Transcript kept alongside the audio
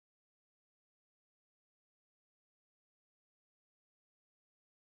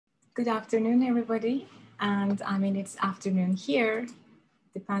Good afternoon, everybody. And I mean, it's afternoon here,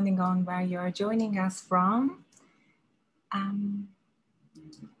 depending on where you are joining us from.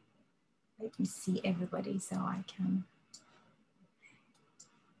 Let me see everybody so I can.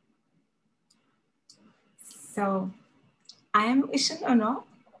 So I am Ishin Ono,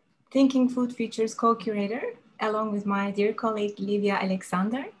 Thinking Food Futures co-curator, along with my dear colleague, Livia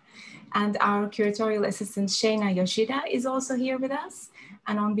Alexander. And our curatorial assistant, Shayna Yoshida, is also here with us.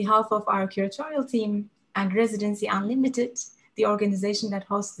 And on behalf of our curatorial team and Residency Unlimited, the organization that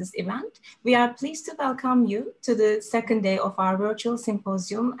hosts this event, we are pleased to welcome you to the second day of our virtual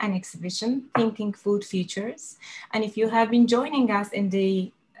symposium and exhibition, Thinking Food Futures. And if you have been joining us in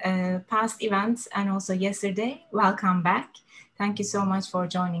the past events and also yesterday, welcome back. Thank you so much for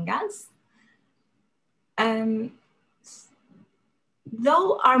joining us.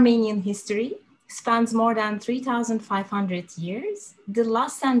 Though Armenian history spans more than 3,500 years, the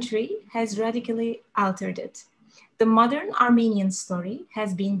last century has radically altered it. The modern Armenian story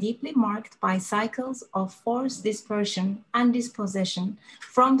has been deeply marked by cycles of forced dispersion and dispossession,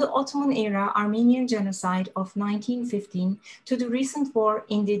 from the Ottoman era Armenian genocide of 1915 to the recent war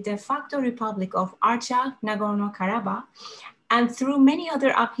in the de facto Republic of Artsakh, Nagorno-Karabakh, and through many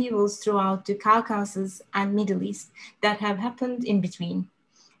other upheavals throughout the Caucasus and Middle East that have happened in between.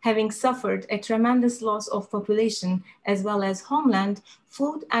 Having suffered a tremendous loss of population as well as homeland,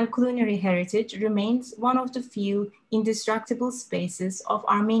 food and culinary heritage remains one of the few indestructible spaces of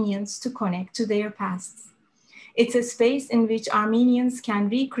Armenians to connect to their pasts. It's a space in which Armenians can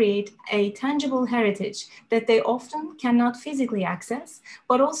recreate a tangible heritage that they often cannot physically access,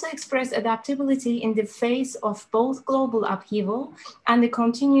 but also express adaptability in the face of both global upheaval and the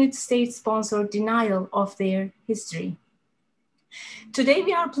continued state-sponsored denial of their history. Today,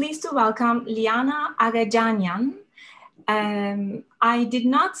 we are pleased to welcome Liana Aghajanian. I did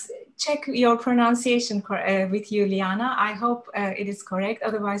not check your pronunciation with you, Liana. I hope it is correct.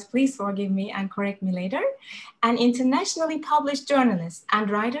 Otherwise, please forgive me and correct me later. An internationally published journalist and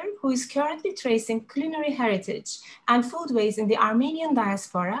writer who is currently tracing culinary heritage and foodways in the Armenian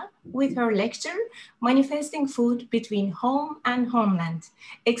diaspora with her lecture, Manifesting Food Between Home and Homeland,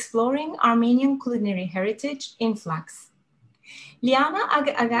 Exploring Armenian Culinary Heritage in Flux. Liana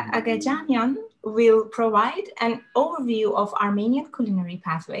Aghajanian will provide an overview of Armenian culinary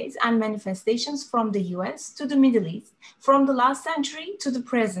pathways and manifestations from the US to the Middle East, from the last century to the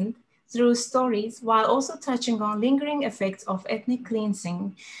present, through stories, while also touching on lingering effects of ethnic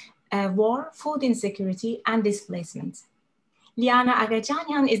cleansing, war, food insecurity, and displacement. Liana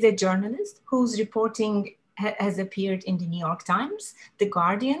Aghajanian is a journalist whose reporting has appeared in the New York Times, The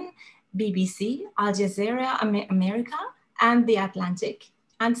Guardian, BBC, Al Jazeera America, and The Atlantic,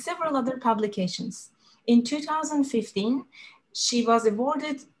 and several other publications. In 2015, she was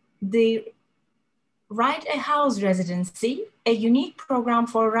awarded the Write a House Residency, a unique program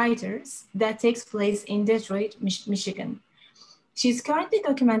for writers that takes place in Detroit, Michigan. She's currently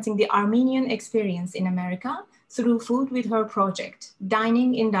documenting the Armenian experience in America through food with her project,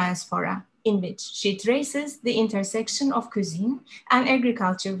 Dining in Diaspora, in which she traces the intersection of cuisine and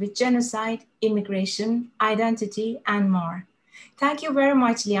agriculture with genocide, immigration, identity, and more. Thank you very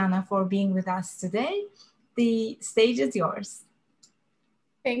much, Liana, for being with us today. The stage is yours.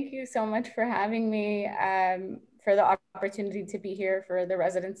 Thank you so much for having me, for the opportunity to be here, for the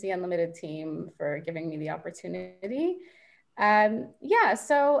Residency Unlimited team for giving me the opportunity. Yeah,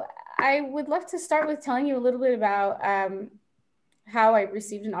 so I would love to start with telling you a little bit about how I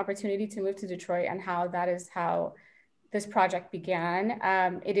received an opportunity to move to Detroit and how this project began.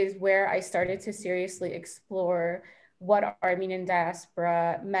 It is where I started to seriously explore what Armenian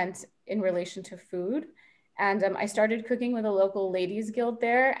diaspora meant in relation to food. And I started cooking with a local ladies guild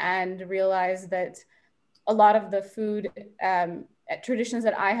there and realized that a lot of the food traditions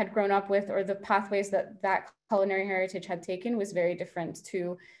that I had grown up with, or the pathways that culinary heritage had taken, was very different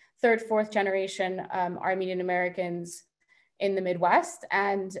to third, fourth generation Armenian Americans in the Midwest.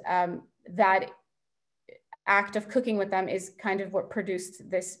 And that act of cooking with them is kind of what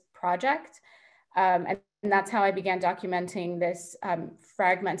produced this project. And that's how I began documenting this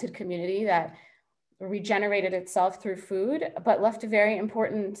fragmented community that regenerated itself through food, but left a very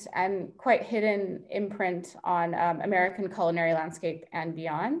important and quite hidden imprint on American culinary landscape and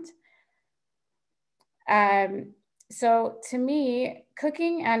beyond. So to me,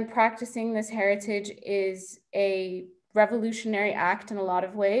 cooking and practicing this heritage is a revolutionary act in a lot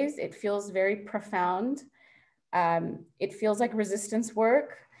of ways. It feels very profound. It feels like resistance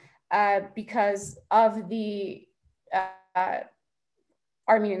work because of the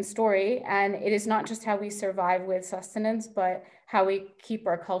Armenian story. And it is not just how we survive with sustenance, but how we keep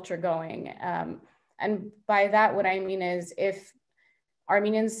our culture going. And by that, what I mean is if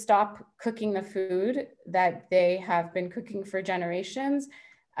Armenians stop cooking the food that they have been cooking for generations,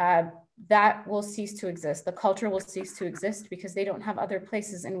 that will cease to exist. The culture will cease to exist because they don't have other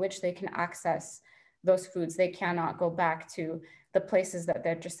places in which they can access those foods. They cannot go back to the places that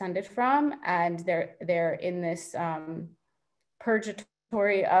they're descended from, and they're in this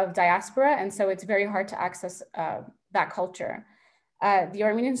purgatory of diaspora, and so it's very hard to access that culture. The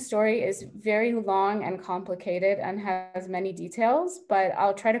Armenian story is very long and complicated and has many details, but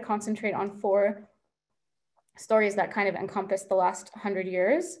I'll try to concentrate on 4 stories that kind of encompass the last 100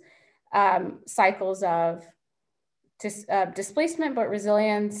 years, cycles of displacement, but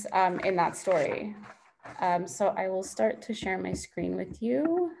resilience in that story. So I will start to share my screen with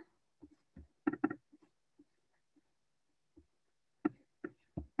you.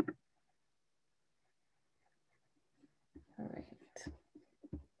 All right.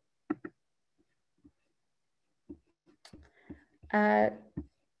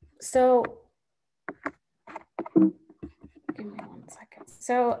 So give me 1 second.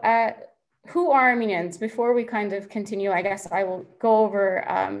 So who are Armenians? Before we kind of continue, I guess I will go over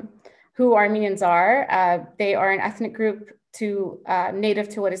who Armenians are. They are an ethnic group native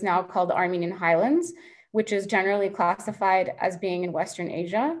to what is now called the Armenian Highlands, which is generally classified as being in Western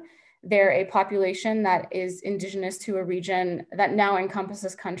Asia. They're a population that is indigenous to a region that now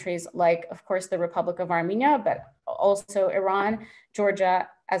encompasses countries like, of course, the Republic of Armenia, but also Iran, Georgia,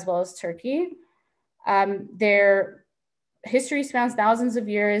 as well as Turkey. Their history spans thousands of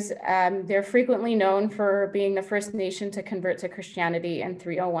years. They're frequently known for being the first nation to convert to Christianity in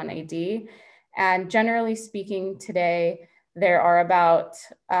 301 AD. And generally speaking, today, there are about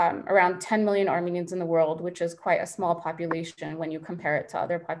around 10 million Armenians in the world, which is quite a small population when you compare it to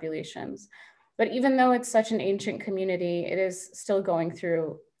other populations. But even though it's such an ancient community, it is still going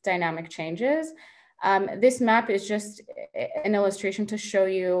through dynamic changes. This map is just an illustration to show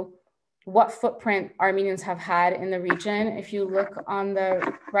you what footprint Armenians have had in the region. If you look on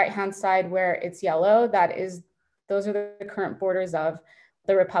the right-hand side where it's yellow, those are the current borders of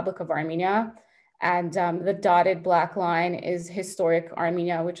the Republic of Armenia. And the dotted black line is historic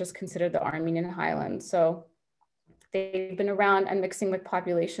Armenia, which is considered the Armenian Highlands. So they've been around and mixing with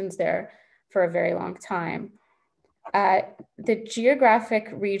populations there for a very long time. The geographic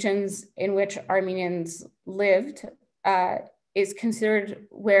regions in which Armenians lived is considered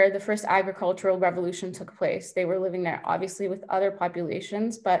where the first agricultural revolution took place. They were living there obviously with other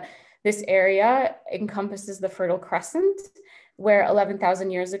populations, but this area encompasses the Fertile Crescent, where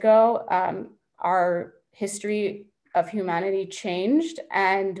 11,000 years ago, our history of humanity changed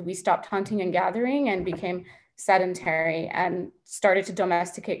and we stopped hunting and gathering and became sedentary and started to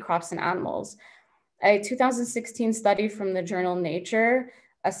domesticate crops and animals. A 2016 study from the journal Nature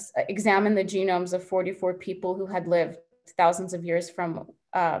examined the genomes of 44 people who had lived thousands of years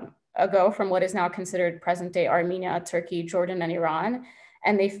ago from what is now considered present-day Armenia, Turkey, Jordan, and Iran.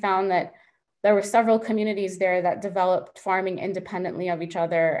 And they found that there were several communities there that developed farming independently of each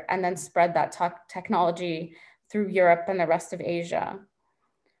other and then spread that technology through Europe and the rest of Asia.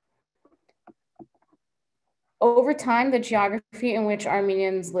 Over time, the geography in which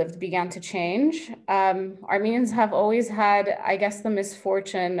Armenians lived began to change. Armenians have always had, I guess, the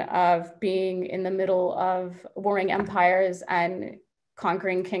misfortune of being in the middle of warring empires and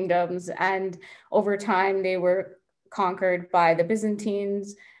conquering kingdoms. And over time, they were conquered by the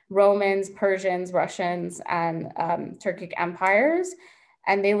Byzantines, Romans, Persians, Russians, and Turkic empires.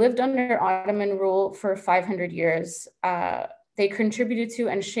 And they lived under Ottoman rule for 500 years. They contributed to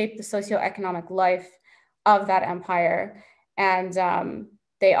and shaped the socioeconomic life of that empire. And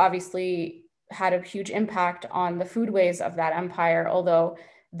they obviously had a huge impact on the foodways of that empire, although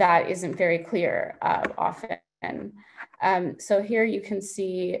that isn't very clear often. So here you can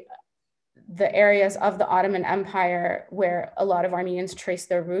see the areas of the Ottoman Empire where a lot of Armenians trace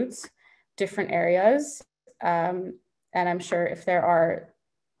their roots, different areas. And I'm sure if there are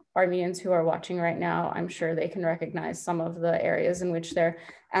Armenians who are watching right now, I'm sure they can recognize some of the areas in which their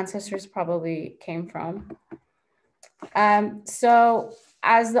ancestors probably came from. So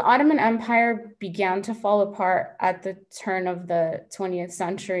as the Ottoman Empire began to fall apart at the turn of the 20th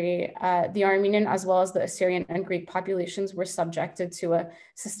century, the Armenian as well as the Assyrian and Greek populations were subjected to a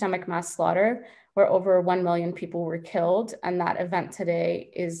systemic mass slaughter where over 1 million people were killed. And that event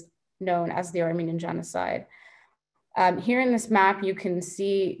today is known as the Armenian Genocide. Here in this map, you can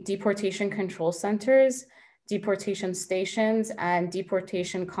see deportation control centers, deportation stations, and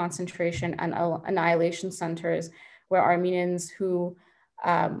deportation concentration and annihilation centers where Armenians who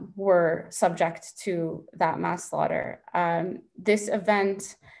were subject to that mass slaughter. This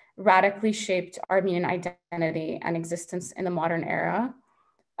event radically shaped Armenian identity and existence in the modern era.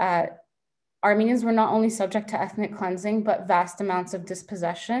 Armenians were not only subject to ethnic cleansing, but vast amounts of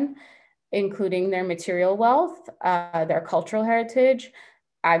dispossession, including their material wealth, their cultural heritage,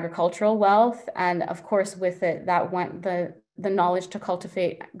 agricultural wealth, and of course with it, that went the knowledge to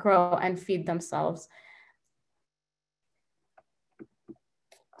cultivate, grow, and feed themselves.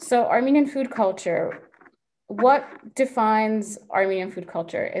 So Armenian food culture, what defines Armenian food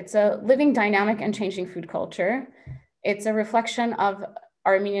culture? It's a living, dynamic, and changing food culture. It's a reflection of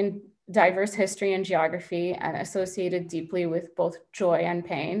Armenian diverse history and geography and associated deeply with both joy and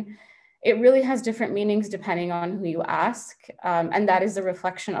pain. It really has different meanings depending on who you ask. And that is a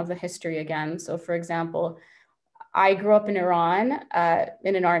reflection of the history again. So for example, I grew up in Iran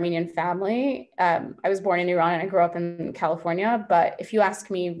in an Armenian family. I was born in Iran and I grew up in California. But if you ask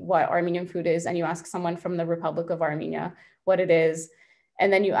me what Armenian food is and you ask someone from the Republic of Armenia what it is,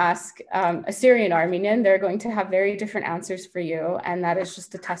 and then you ask a Syrian Armenian, they're going to have very different answers for you. And that is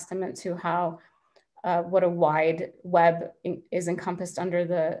just a testament to how what a wide web is encompassed under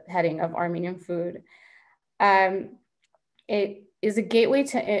the heading of Armenian food. It is a gateway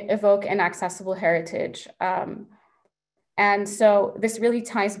to evoke an accessible heritage. And so this really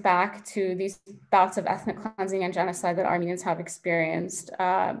ties back to these bouts of ethnic cleansing and genocide that Armenians have experienced.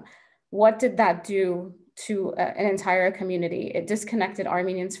 What did that do to an entire community? It disconnected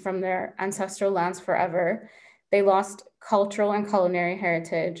Armenians from their ancestral lands forever. They lost cultural and culinary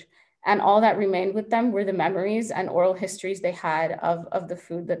heritage. And all that remained with them were the memories and oral histories they had of the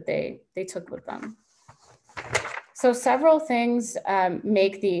food that they took with them. So several things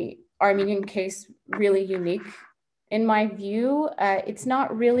make the Armenian case really unique. In my view, it's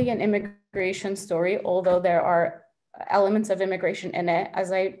not really an immigration story, although there are elements of immigration in it.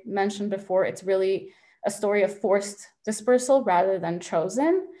 As I mentioned before, it's really a story of forced dispersal rather than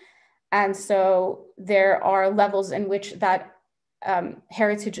chosen. And so there are levels in which that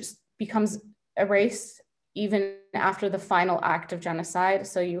heritage becomes erased even after the final act of genocide.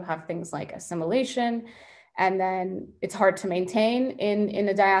 So you have things like assimilation, and then it's hard to maintain in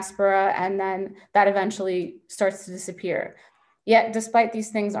a diaspora, and then that eventually starts to disappear. Yet despite these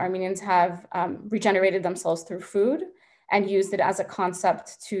things, Armenians have regenerated themselves through food and used it as a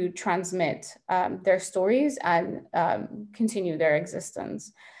concept to transmit their stories and continue their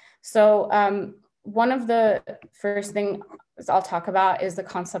existence. So one of the first things I'll talk about is the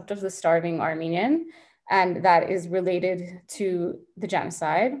concept of the starving Armenian, and that is related to the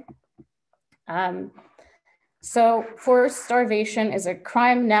genocide. So forced starvation is a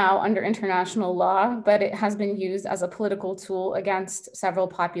crime now under international law, but it has been used as a political tool against several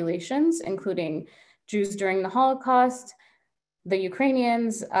populations, including Jews during the Holocaust, the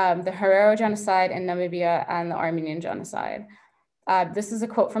Ukrainians, the Herero genocide in Namibia, and the Armenian genocide. This is a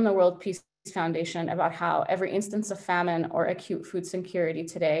quote from the World Peace Foundation about how every instance of famine or acute food security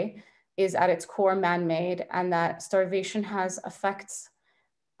today is at its core man-made, and that starvation has effects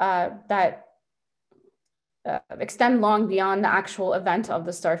that extend long beyond the actual event of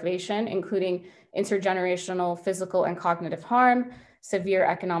the starvation, including intergenerational physical and cognitive harm, severe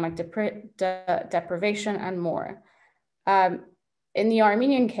economic deprivation, and more. In the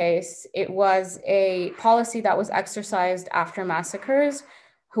Armenian case, it was a policy that was exercised after massacres.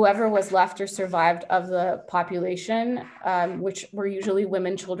 Whoever was left or survived of the population, which were usually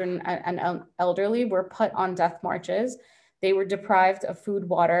women, children, and elderly, were put on death marches. They were deprived of food,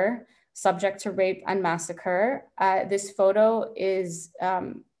 water, subject to rape and massacre. This photo is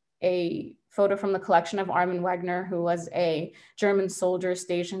a photo from the collection of Armin Wegner, who was a German soldier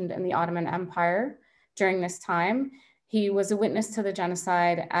stationed in the Ottoman Empire during this time. He was a witness to the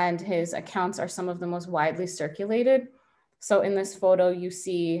genocide, and his accounts are some of the most widely circulated. So in this photo, you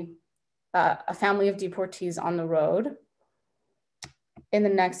see a family of deportees on the road. In the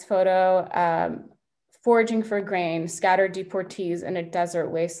next photo, foraging for grain, scattered deportees in a desert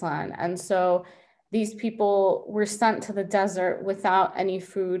wasteland. And so these people were sent to the desert without any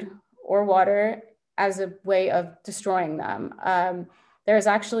food or water as a way of destroying them. There's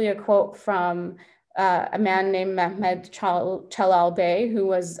actually a quote from a man named Mehmed Celal Bey, who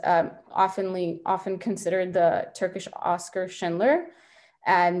was often considered the Turkish Oskar Schindler.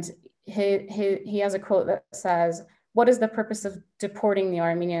 And he has a quote that says, "What is the purpose of deporting the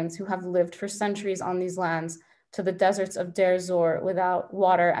Armenians who have lived for centuries on these lands to the deserts of Deir Zor without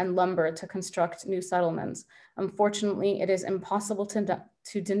water and lumber to construct new settlements? Unfortunately, it is impossible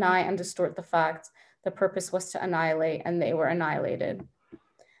to deny and distort the fact the purpose was to annihilate, and they were annihilated."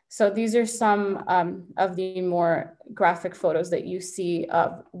 So these are some of the more graphic photos that you see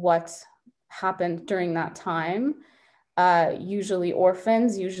of what happened during that time. Usually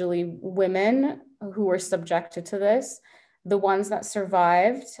orphans, usually women who were subjected to this. The ones that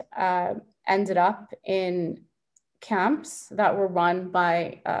survived ended up in camps that were run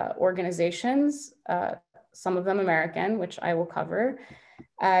by organizations, some of them American, which I will cover.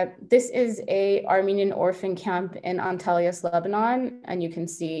 This is a Armenian orphan camp in Antalyas, Lebanon, and you can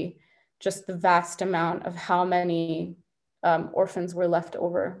see just the vast amount of how many orphans were left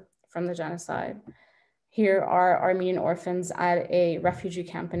over from the genocide. Here are Armenian orphans at a refugee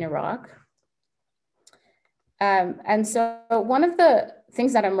camp in Iraq. And so one of the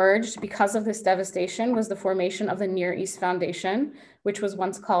things that emerged because of this devastation was the formation of the Near East Foundation, which was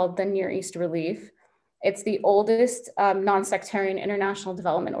once called the Near East Relief. It's the oldest non-sectarian international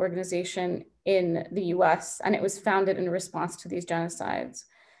development organization in the US, and it was founded in response to these genocides.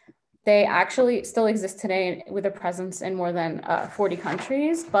 They actually still exist today with a presence in more than 40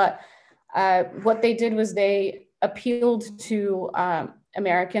 countries, but what they did was they appealed to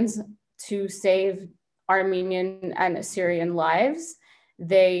Americans to save Armenian and Assyrian lives.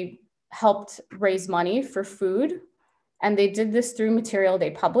 They helped raise money for food, and they did this through material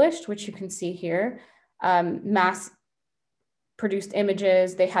they published, which you can see here. Mass produced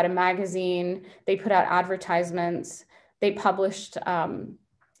images, they had a magazine, they put out advertisements, they published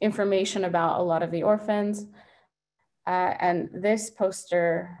information about a lot of the orphans. And this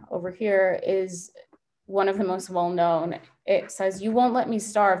poster over here is one of the most well-known. It says, "You won't let me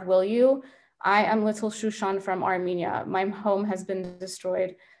starve, will you? I am little Shushan from Armenia. My home has been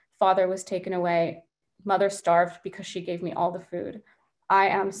destroyed. Father was taken away. Mother starved because she gave me all the food. I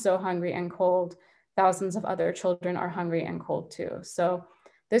am so hungry and cold. Thousands of other children are hungry and cold too." So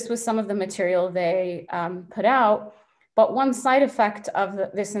this was some of the material they put out. But one side effect of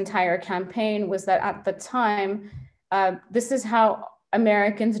this entire campaign was that at the time, this is how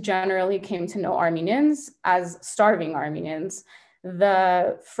Americans generally came to know Armenians, as starving Armenians.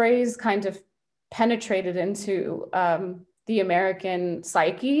 The phrase kind of penetrated into the American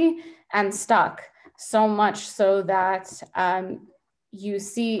psyche and stuck, so much so that you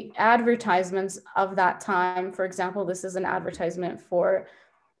see advertisements of that time. For example, this is an advertisement for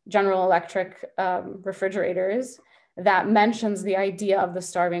General Electric refrigerators that mentions the idea of the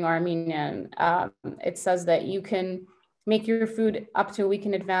starving Armenian. It says that you can make your food up to a week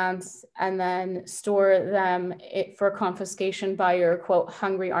in advance and then store them for confiscation by your, quote,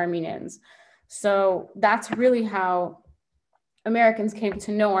 hungry Armenians. So that's really how Americans came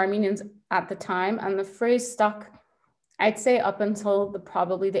to know Armenians at the time. And the phrase stuck, I'd say, up until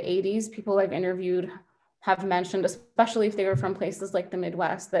probably the 80s. People I've interviewed have mentioned, especially if they were from places like the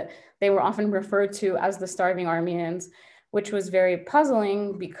Midwest, that they were often referred to as the starving Armenians, which was very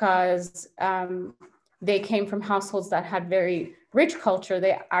puzzling because they came from households that had very rich culture.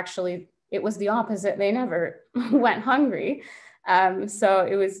 It was the opposite. They never went hungry. So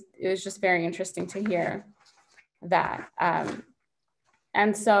it was just very interesting to hear that.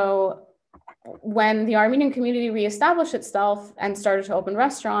 And so when the Armenian community reestablished itself and started to open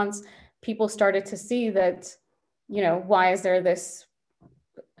restaurants, people started to see that, why is there this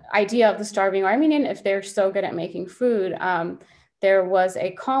idea of the starving Armenian if they're so good at making food? There was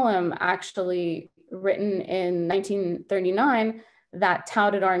a column actually written in 1939 that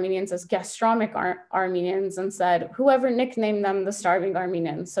touted Armenians as gastronomic Armenians and said, whoever nicknamed them the starving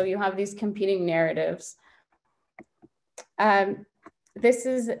Armenians. So you have these competing narratives. This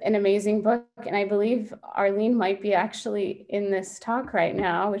is an amazing book, and I believe Arlene might be actually in this talk right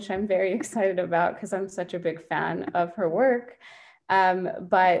now, which I'm very excited about because I'm such a big fan of her work.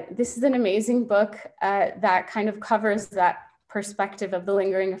 But this is an amazing book that kind of covers that perspective of the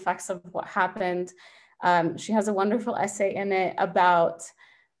lingering effects of what happened. She has a wonderful essay in it about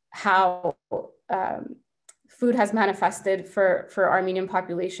how food has manifested for Armenian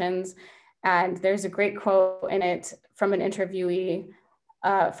populations. And there's a great quote in it from an interviewee,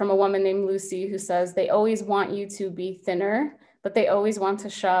 from a woman named Lucy, who says, "They always want you to be thinner, but they always want to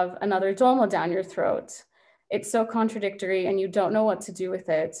shove another dolma down your throat. It's so contradictory and you don't know what to do with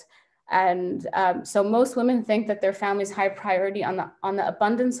it." And so most women think that their family's high priority on the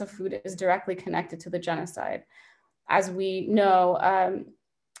abundance of food is directly connected to the genocide. As we know,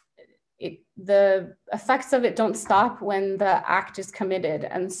 the effects of it don't stop when the act is committed.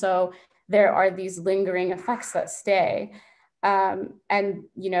 And so there are these lingering effects that stay. And,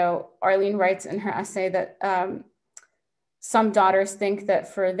 Arlene writes in her essay that some daughters think that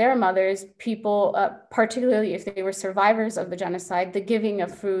for their mothers, people, particularly if they were survivors of the genocide, the giving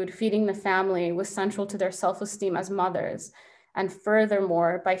of food, feeding the family was central to their self-esteem as mothers. And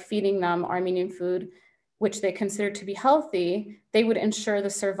furthermore, by feeding them Armenian food, which they considered to be healthy, they would ensure the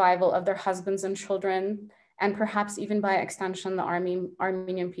survival of their husbands and children, and perhaps even by extension, the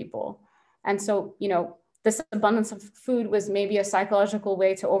Armenian people. And so, you know, this abundance of food was maybe a psychological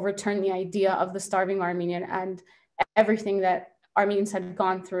way to overturn the idea of the starving Armenian and everything that Armenians had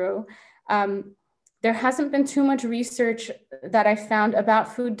gone through. There hasn't been too much research that I found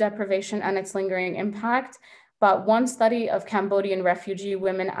about food deprivation and its lingering impact, but one study of Cambodian refugee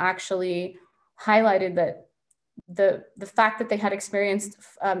women actually highlighted that the fact that they had experienced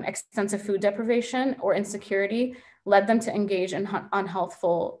extensive food deprivation or insecurity led them to engage in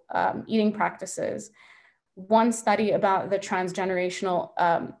unhealthful eating practices. One study about the transgenerational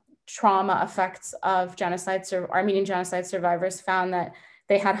trauma effects of Armenian genocide survivors found that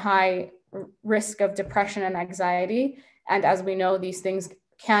they had high risk of depression and anxiety. And as we know, these things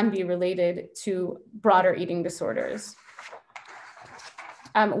can be related to broader eating disorders.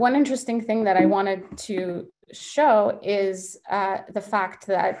 One interesting thing that I wanted to show is the fact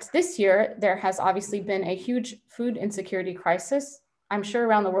that this year there has obviously been a huge food insecurity crisis, I'm sure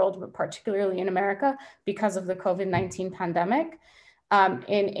around the world, but particularly in America because of the COVID-19 pandemic. On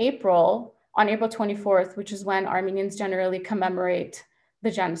April 24th, which is when Armenians generally commemorate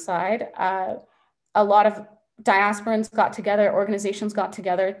the genocide, a lot of diasporans got together, organizations got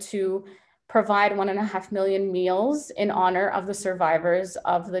together to provide 1.5 million meals in honor of the survivors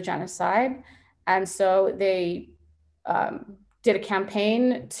of the genocide. And so they did a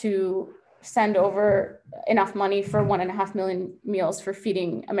campaign to send over enough money for 1.5 million meals for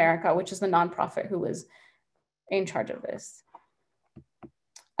Feeding America, which is the nonprofit who was in charge of this.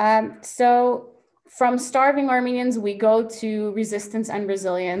 So from starving Armenians, we go to resistance and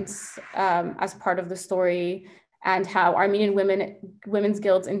resilience as part of the story, and how Armenian women's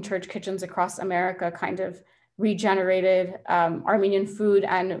guilds in church kitchens across America kind of regenerated Armenian food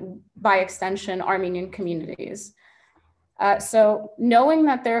and, by extension, Armenian communities. So knowing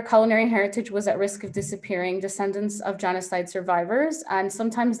that their culinary heritage was at risk of disappearing, descendants of genocide survivors, and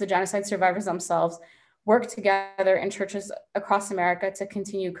sometimes the genocide survivors themselves, worked together in churches across America to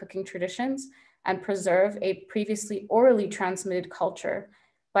continue cooking traditions and preserve a previously orally transmitted culture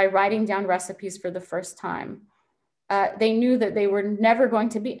by writing down recipes for the first time. They knew that they were never going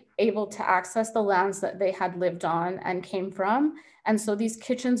to be able to access the lands that they had lived on and came from. And so these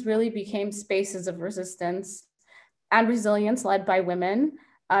kitchens really became spaces of resistance and resilience led by women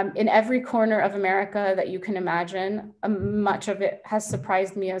in every corner of America that you can imagine. Much of it has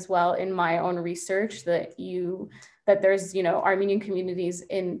surprised me as well in my own research that there's, you know, Armenian communities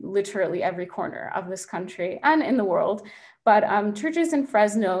in literally every corner of this country and in the world. But churches in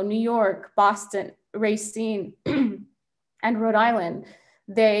Fresno, New York, Boston, Racine, and Rhode Island,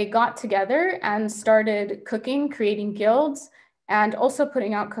 they got together and started cooking, creating guilds, and also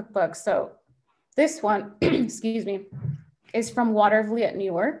putting out cookbooks. So this one, excuse me, is from Watervliet at New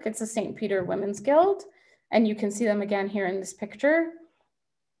York. It's a St. Peter Women's Guild, and you can see them again here in this picture.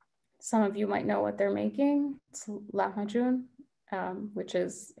 Some of you might know what they're making. It's lahmacun, which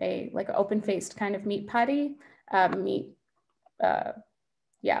is like an open-faced kind of meat patty,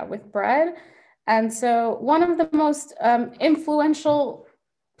 with bread. And so one of the most influential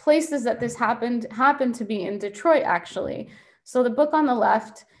places that this happened to be in Detroit, actually. So the book on the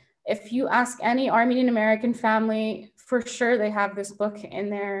left, if you ask any Armenian American family, for sure they have this book in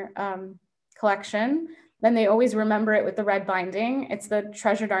their collection. Then they always remember it with the red binding. It's the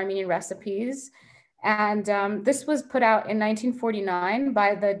Treasured Armenian Recipes. And this was put out in 1949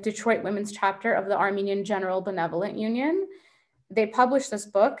 by the Detroit Women's Chapter of the Armenian General Benevolent Union. They published this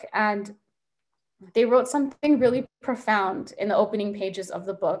book, and they wrote something really profound in the opening pages of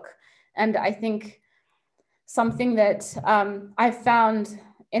the book. And I think something that I found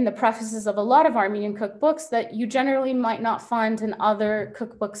in the prefaces of a lot of Armenian cookbooks that you generally might not find in other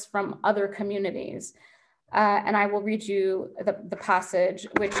cookbooks from other communities. And I will read you the passage,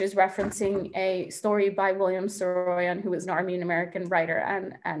 which is referencing a story by William Soroyan, who is an Armenian American writer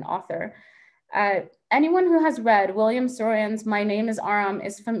and author. Anyone who has read William Soroyan's My Name is Aram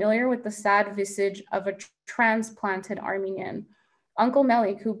is familiar with the sad visage of a transplanted Armenian. Uncle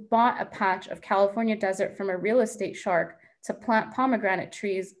Melik, who bought a patch of California desert from a real estate shark to plant pomegranate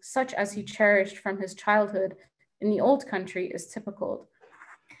trees, such as he cherished from his childhood in the old country, is typical.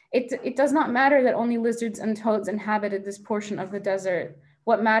 It does not matter that only lizards and toads inhabited this portion of the desert.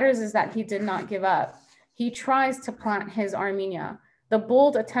 What matters is that he did not give up. He tries to plant his Armenia. The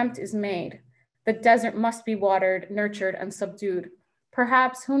bold attempt is made. The desert must be watered, nurtured, and subdued.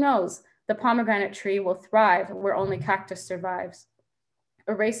 Perhaps, who knows, the pomegranate tree will thrive where only cactus survives.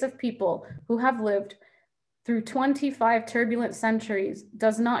 A race of people who have lived through 25 turbulent centuries,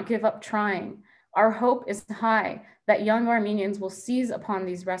 does not give up trying. Our hope is high that young Armenians will seize upon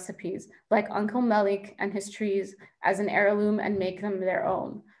these recipes, like Uncle Melik and his trees, as an heirloom and make them their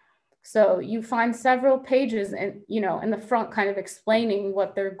own. So you find several pages in, in the front kind of explaining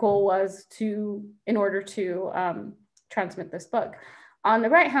what their goal was in order to transmit this book. On the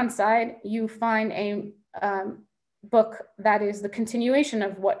right-hand side, you find a book that is the continuation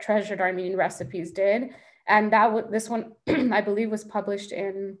of what Treasured Armenian Recipes did. And this one, I believe, was published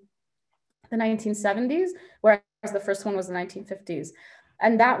in the 1970s, whereas the first one was the 1950s.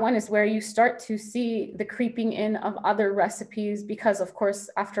 And that one is where you start to see the creeping in of other recipes, because of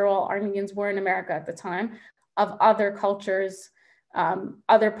course, after all, Armenians were in America at the time, of other cultures,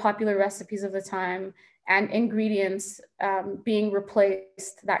 other popular recipes of the time, and ingredients being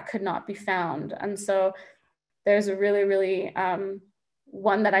replaced that could not be found. And so there's a really, really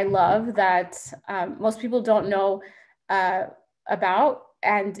one that I love that most people don't know about,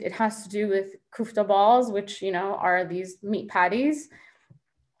 and it has to do with kufta balls, which are these meat patties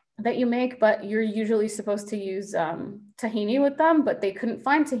that you make, but you're usually supposed to use tahini with them, but they couldn't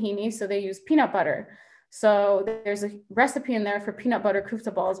find tahini, so they used peanut butter. So there's a recipe in there for peanut butter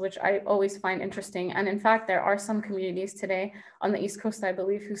kufta balls, which I always find interesting. And in fact, there are some communities today on the East Coast, I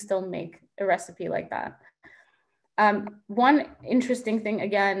believe, who still make a recipe like that. One interesting thing,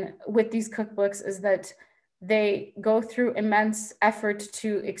 again, with these cookbooks is that they go through immense effort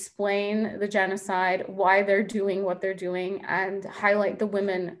to explain the genocide, why they're doing what they're doing, and highlight the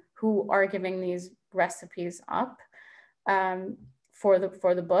women who are giving these recipes up for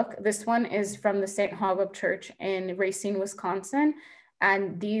the book. This one is from the St. Hagop Church in Racine, Wisconsin,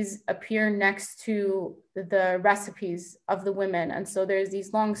 and these appear next to the recipes of the women. And so there's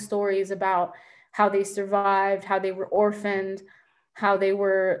these long stories about how they survived, how they were orphaned, how they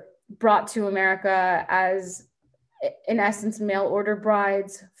were brought to America as, in essence, mail order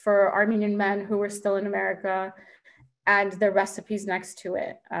brides for Armenian men who were still in America, and the recipes next to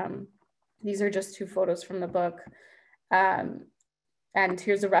it. These are just two photos from the book. And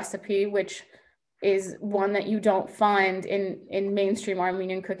here's a recipe, which is one that you don't find in mainstream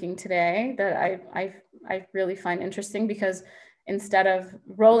Armenian cooking today, that I really find interesting, because instead of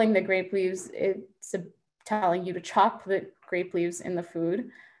rolling the grape leaves, it's telling you to chop the grape leaves in the food.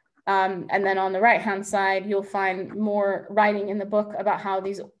 And then on the right-hand side, you'll find more writing in the book about how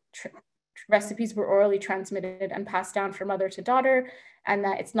these recipes were orally transmitted and passed down from mother to daughter, and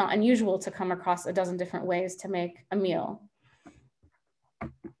that it's not unusual to come across a dozen different ways to make a meal.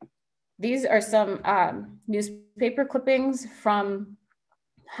 These are some newspaper clippings from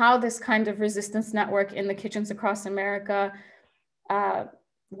how this kind of resistance network in the kitchens across America,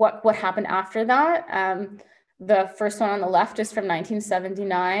 what happened after that. The first one on the left is from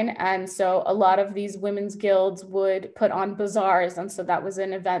 1979. And so a lot of these women's guilds would put on bazaars. And so that was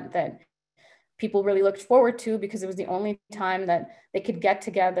an event that people really looked forward to, because it was the only time that they could get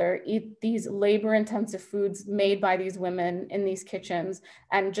together, eat these labor-intensive foods made by these women in these kitchens,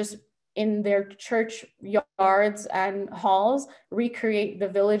 and just in their church yards and halls, recreate the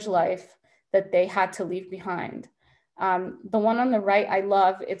village life that they had to leave behind. The one on the right, I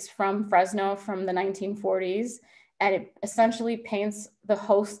love. It's from Fresno from the 1940s, and it essentially paints the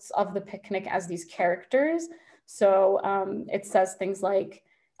hosts of the picnic as these characters. So it says things like,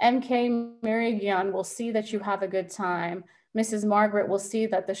 M.K. Mirigian will see that you have a good time. Mrs. Margaret will see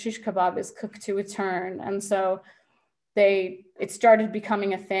that the shish kebab is cooked to a turn. And so it started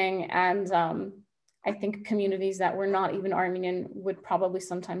becoming a thing. And I think communities that were not even Armenian would probably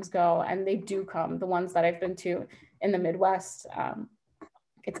sometimes go, and they do come, the ones that I've been to in the Midwest.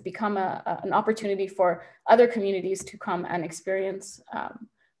 It's become an opportunity for other communities to come and experience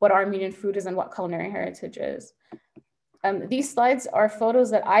what Armenian food is and what culinary heritage is. These slides are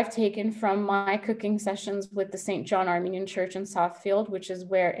photos that I've taken from my cooking sessions with the St. John Armenian Church in Southfield,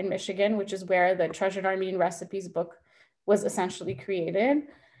 in Michigan, which is where the Treasured Armenian Recipes book was essentially created.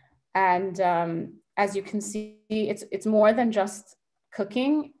 And as you can see, it's more than just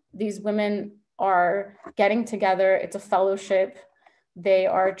cooking. These women are getting together. It's a fellowship. They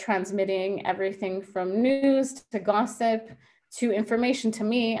are transmitting everything from news to gossip to information to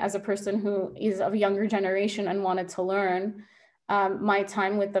me as a person who is of a younger generation and wanted to learn. My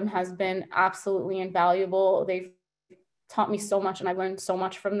time with them has been absolutely invaluable. They've taught me so much, and I've learned so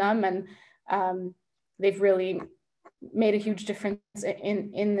much from them. And they've really made a huge difference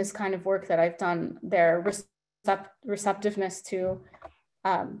in this kind of work that I've done. Their receptiveness to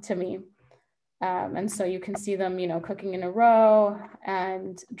me. And so you can see them, cooking in a row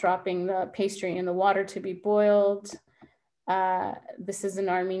and dropping the pastry in the water to be boiled. This is an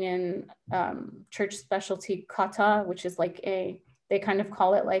Armenian church specialty kata, which is like they kind of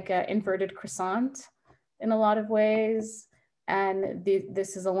call it like an inverted croissant in a lot of ways. And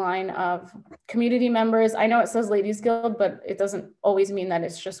this is a line of community members. I know it says Ladies Guild, but it doesn't always mean that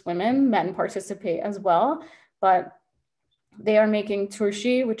it's just women. Men participate as well, but they are making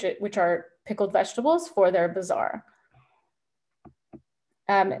turshi, which are pickled vegetables, for their bazaar.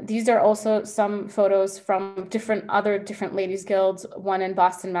 These are also some photos from other different ladies guilds, one in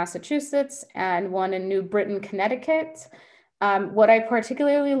Boston, Massachusetts, and one in New Britain, Connecticut. What I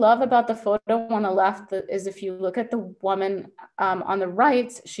particularly love about the photo on the left is if you look at the woman on the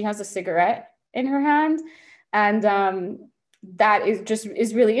right, she has a cigarette in her hand. And that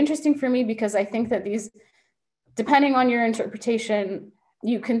is really interesting for me, because I think that these, depending on your interpretation,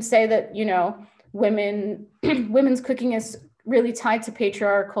 you can say that, you know, women's cooking is really tied to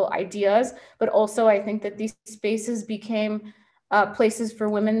patriarchal ideas, but also I think that these spaces became places for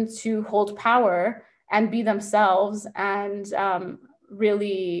women to hold power and be themselves and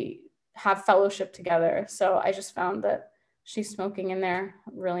really have fellowship together. So I just found that she's smoking in there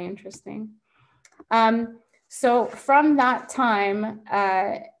really interesting. So from that time,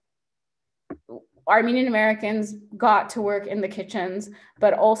 Armenian Americans got to work in the kitchens,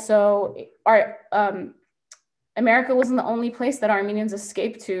 but also America wasn't the only place that Armenians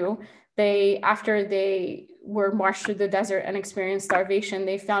escaped to. After they were marched through the desert and experienced starvation,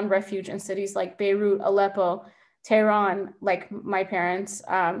 they found refuge in cities like Beirut, Aleppo, Tehran, like my parents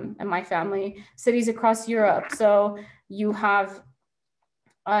and my family, cities across Europe. So you have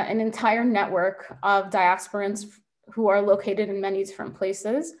an entire network of diasporans who are located in many different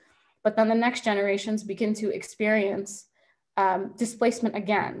places. But then the next generations begin to experience displacement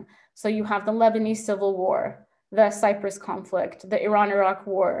again. So you have the Lebanese Civil War, the Cyprus conflict, the Iran-Iraq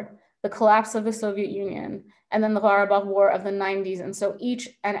War, the collapse of the Soviet Union, and then the Karabakh War of the 90s. And so each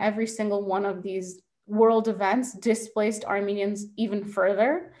and every single one of these world events displaced Armenians even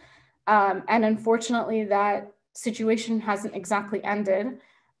further. And unfortunately, that situation hasn't exactly ended.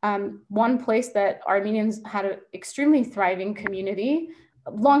 One place that Armenians had an extremely thriving community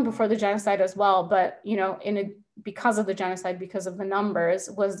long before the genocide as well, but you know, because of the genocide, because of the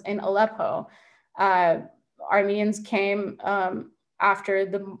numbers, was in Aleppo. Armenians came after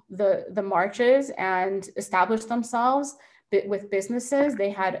the marches and established themselves with businesses.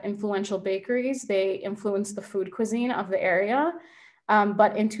 They had influential bakeries. They influenced the food cuisine of the area.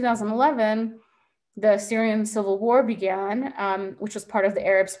 But in 2011, the Syrian civil war began, which was part of the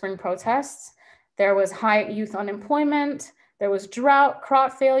Arab Spring protests. There was high youth unemployment. There was drought,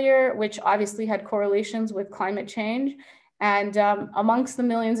 crop failure, which obviously had correlations with climate change. And amongst the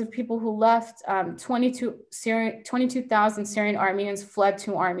millions of people who left, 22,000 Syrian Armenians fled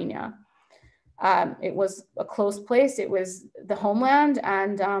to Armenia. It was a closed place. It was the homeland,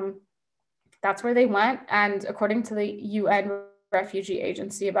 and that's where they went. And according to the UN Refugee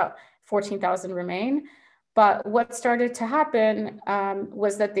Agency, about 14,000 remain. But what started to happen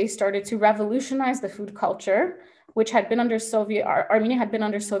was that they started to revolutionize the food culture, which had been under Armenia had been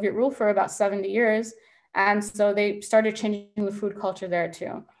under Soviet rule for about 70 years. And so they started changing the food culture there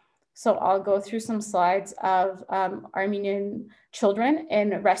too. So I'll go through some slides of Armenian children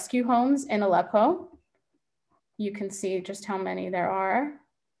in rescue homes in Aleppo. You can see just how many there are.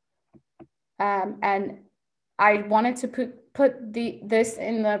 And I wanted to put this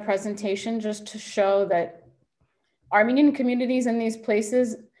in the presentation just to show that Armenian communities in these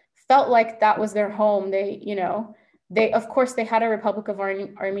places felt like that was their home. Of course they had a Republic of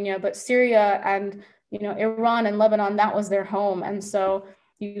Armenia, but Syria and Iran and Lebanon, that was their home. And so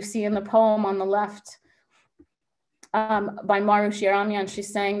you see in the poem on the left by Marush Yaramian,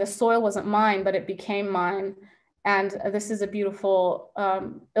 she's saying, the soil wasn't mine, but it became mine. And this is a beautiful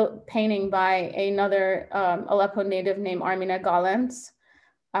painting by another Aleppo native named Liana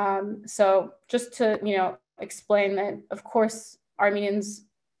Aghajanian. So just to, explain that, of course, Armenians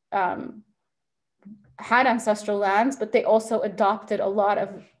had ancestral lands, but they also adopted a lot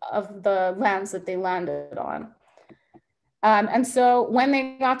of the lands that they landed on. And so when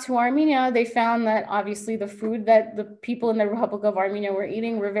they got to Armenia, they found that obviously the food that the people in the Republic of Armenia were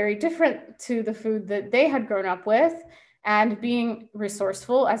eating were very different to the food that they had grown up with. And being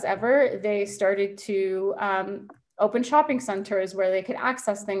resourceful as ever, they started to open shopping centers where they could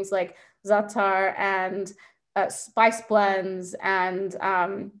access things like za'atar and spice blends and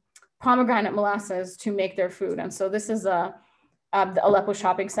pomegranate molasses to make their food. And so this is the Aleppo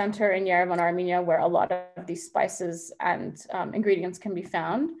shopping center in Yerevan, Armenia, where a lot of these spices and ingredients can be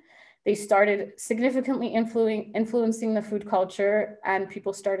found. They started significantly influencing the food culture, and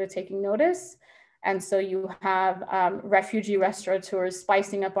people started taking notice. And so you have refugee restaurateurs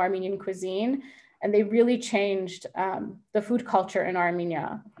spicing up Armenian cuisine, and they really changed the food culture in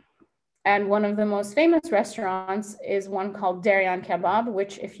Armenia. And one of the most famous restaurants is one called Deryan Kebab,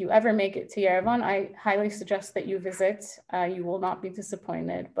 which if you ever make it to Yerevan, I highly suggest that you visit. You will not be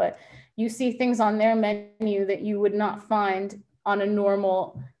disappointed, but you see things on their menu that you would not find on a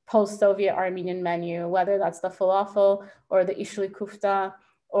normal post-Soviet Armenian menu, whether that's the falafel or the ishli kufta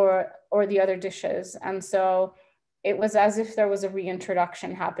or the other dishes. And so it was as if there was a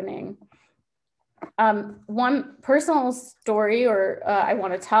reintroduction happening. One personal story I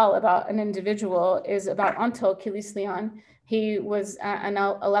want to tell about an individual is about Anto Kilislian. He was an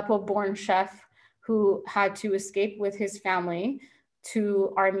Aleppo-born chef who had to escape with his family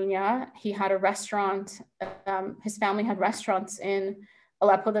to Armenia. He had a restaurant, his family had restaurants in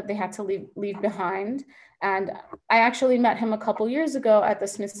Aleppo that they had to leave behind. And I actually met him a couple years ago at the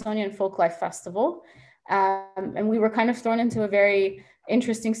Smithsonian Folklife Festival. And we were kind of thrown into a very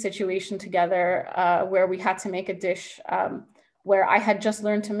interesting situation together where we had to make a dish where I had just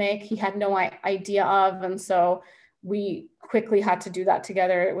learned to make, he had no idea of. And so we quickly had to do that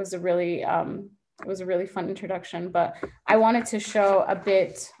together. It was a really fun introduction, but I wanted to show a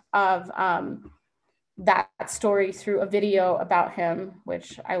bit of that story through a video about him,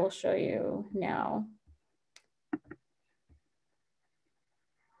 which I will show you now.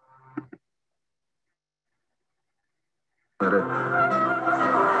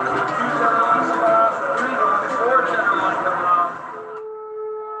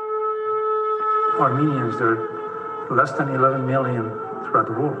 Armenians, there are less than 11 million throughout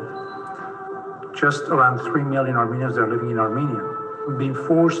the world. Just around 3 million Armenians are living in Armenia. We've been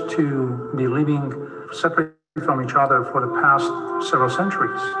forced to be living separate from each other for the past several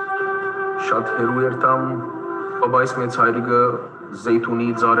centuries. Շատ հեռու էր տամ, բայց մեծ հայրիկը զեյթունի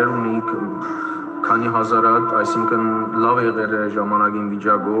ծառեր ունի քանի հազարատ, այսինքն լավ եղեր ժամանակին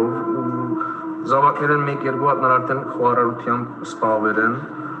վիճակով ու զավակներն մեկ-երկու հատ արդեն խոհարարությամբ սպաղվել են։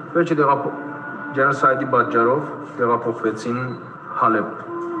 Վերջի Genocide պատճառով տեղափոխվեցին Հալեբ։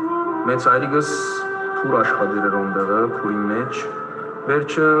 Մեծ հայրիկս փուր աշխատեր էր ոնդեղը, փուրի մեջ։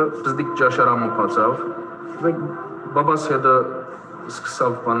 Վերջը բզդիկ ճաշարամը փացավ։ Բաբաս հետը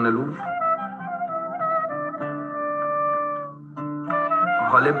սկսավ բաննելու։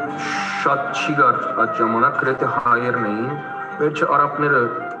 Հալեբ շատ չի գար այդ ժամանակ, գրեթե հայերն էին։ Վերջը արաբները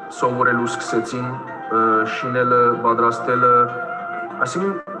սովորելու սկսեցին շինելը, պատրաստելը,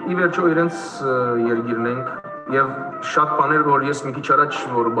 այսինքն ի վերջո իրենց երգիրն ենք եւ շատ բաներ որ ես մի քիչ առաջ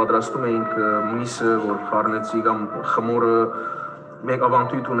որ պատրաստում էինք միսը որ խառնեցի կամ խմորը մեկ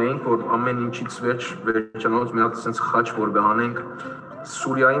ավանդույթ ունեինք որ ամեն ինչից վերջանալուց մի հատ sense խաչ որ գանենք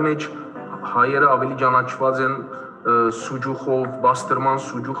Սուրիայի մեջ հայերը ավելի ճանաչված են սուջուխով բաստերման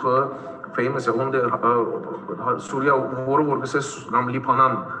սուջուխը famous է ոնդ Սուրիա որը որ գսես կամ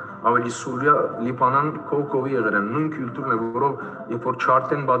Լիբանան ավելի Սուրիա, Լիբանան կովի եղել են, նույն կուլտուրն է, որով երբ որ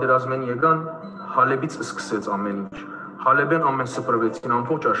չարտեն բادرազմեն եկան, Հալեբից սկսեց ամեն ինչ։ Հալեբեն ամեն սփռվեցին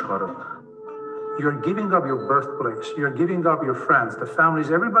ամբողջ աշխարհը։ You're giving up your birthplace, you're giving up your friends, the families,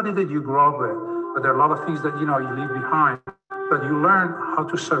 everybody that you grew up with, but there are a lot of things that you leave behind, but you learn how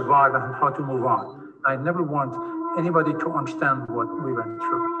to survive and how to move on. I never want anybody to understand what we went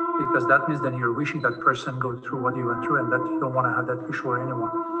through, because that means then you're wishing that person go through what you went through and that you don't want to have that issue for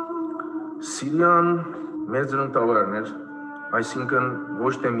anyone. Սիրիան մեր ծննդավայրն էր, այսինքն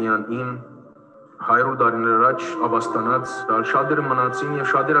ոչ թե միայն իմ 100 տարիներ առաջ ավաստանած, շատերը մնացին եւ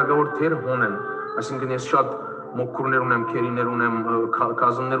շատերը գավոր թեր հոն են, այսինքն ես շատ մոքուրներ ունեմ, քերիներ ունեմ,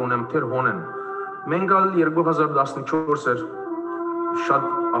 կազններ ունեմ, թեր հոն են։ Մենք ալ 2014 էր շատ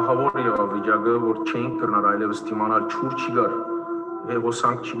ահավոր եղավ վիճակը, որ չէինք կրնար այլևս դիմանալ, ջուր չի գար,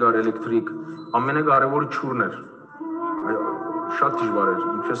 հոսանք չի գար, էլեկտրիկ, ամենակարևորը ջուրն էր։ Շատ դժվար էր,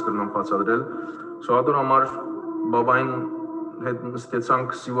 ինչպես կրնամ բացատրել, սոհատոր համար բաբային հետ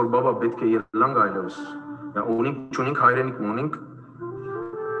նստեցանք, սի որ բաբա պետք է ելանք այլևս, ունենք հայրենիք ունենք,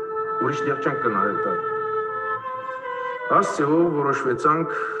 ուրիշ դեղ չենք կրնար երտալ, ասցեով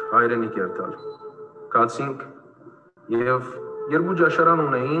որոշվեցանք հայրենիք երտալ, կացինք և երկու ճաշարան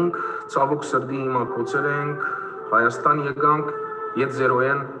ունեինք, ծավոք սրդի հիմա կոցեր ենք, Հայաստան եկանք, ետ զերո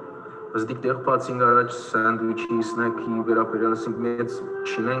են, Զդիկ տեղ պացինք առաջ սանդվիչի, սնեքի, վերապերյալսինք մեծ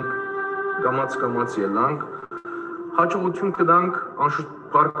չինենք, կամաց ելանք, հաճողություն կդանք, անշուտ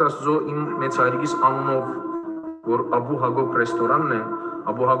պարկաստզո իմ մեծ հայրիկիս անունով, որ Աբու Հագոբ ռեստորանն է,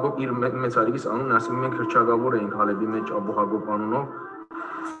 Աբու Հագոբ իր մեծ հայրիկիս անունն է, ասենք մենք հրճագավոր էինք Հալեբի մեջ Աբու Հագոբ անունով.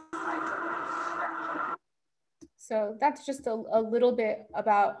 So that's just a little bit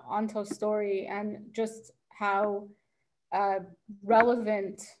about Anto's story and just how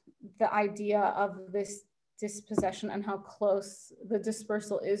relevant the idea of this dispossession and how close the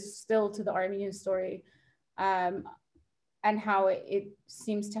dispersal is still to the Armenian story, and how it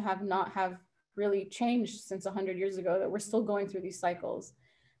seems to not have really changed since 100 years ago, that we're still going through these cycles.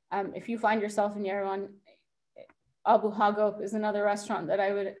 If you find yourself in Yerevan, Abu Hagop is another restaurant that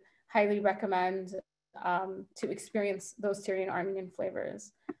I would highly recommend to experience those Syrian Armenian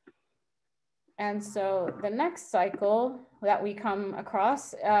flavors. And so the next cycle that we come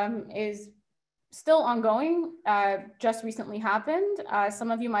across is still ongoing, just recently happened. Some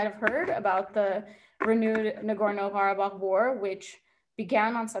of you might have heard about the renewed Nagorno-Karabakh war, which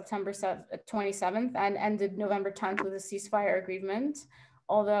began on September 27th and ended November 10th with a ceasefire agreement,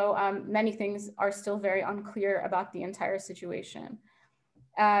 although many things are still very unclear about the entire situation.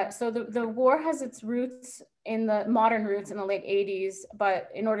 So the war has its roots in the modern roots in the late 80s, but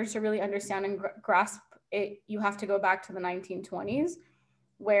in order to really understand and grasp it, you have to go back to the 1920s,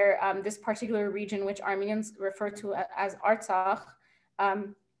 where this particular region, which Armenians refer to as Artsakh,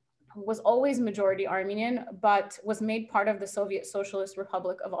 was always majority Armenian, but was made part of the Soviet Socialist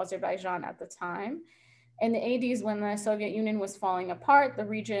Republic of Azerbaijan at the time. In the 80s, when the Soviet Union was falling apart, the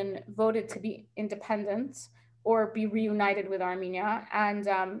region voted to be independent or be reunited with Armenia, and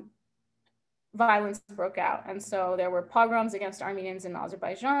violence broke out. And so there were pogroms against Armenians in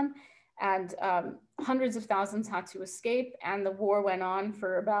Azerbaijan, and hundreds of thousands had to escape. And the war went on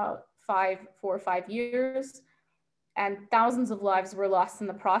for about 4 or 5 years. And thousands of lives were lost in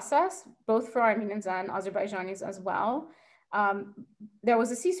the process, both for Armenians and Azerbaijanis as well. There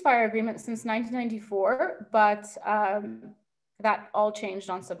was a ceasefire agreement since 1994, but that all changed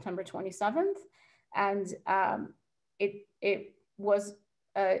on September 27th. And it was,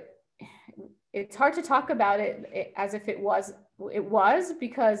 it's hard to talk about it as if it was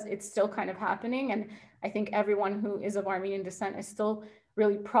because it's still kind of happening. And I think everyone who is of Armenian descent is still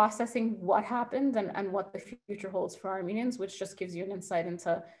really processing what happened and what the future holds for Armenians, which just gives you an insight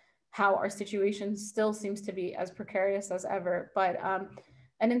into how our situation still seems to be as precarious as ever. But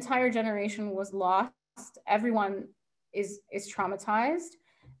an entire generation was lost. Everyone is traumatized.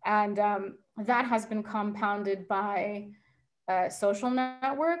 And that has been compounded by social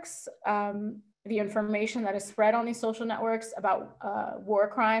networks, the information that is spread on these social networks about war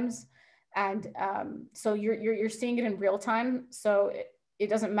crimes. And so you're seeing it in real time. So it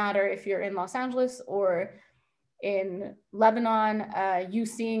doesn't matter if you're in Los Angeles or in Lebanon, you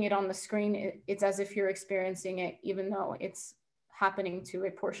seeing it on the screen, it's as if you're experiencing it, even though it's happening to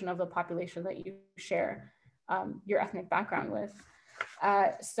a portion of the population that you share your ethnic background with.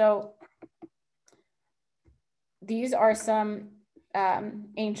 So these are some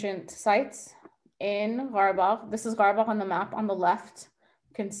ancient sites in Karabakh. This is Karabakh on the map on the left.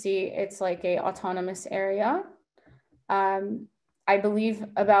 You can see it's like a autonomous area. I believe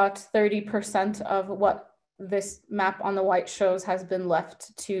about 30% of what this map on the white shows has been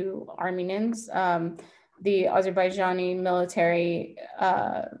left to Armenians. The Azerbaijani military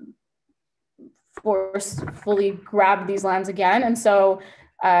forcefully grabbed these lands again, and so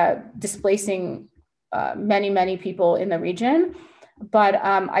displacing many people in the region. But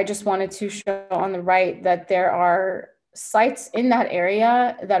I just wanted to show on the right that there are sites in that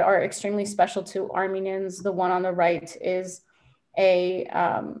area that are extremely special to Armenians. The one on the right is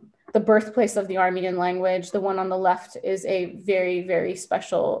the birthplace of the Armenian language. The one on the left is a very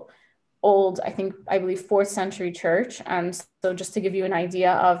special old, I believe 4th century church. And so just to give you an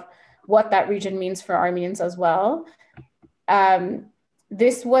idea of what that region means for Armenians as well.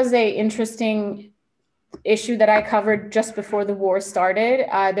 This was an interesting issue that I covered just before the war started.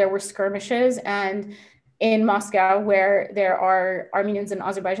 There were skirmishes and in Moscow where there are Armenians and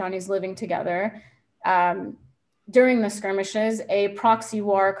Azerbaijanis living together. During the skirmishes, a proxy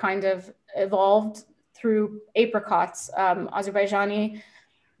war kind of evolved through apricots. Azerbaijani,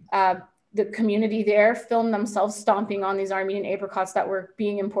 the community there filmed themselves stomping on these Armenian apricots that were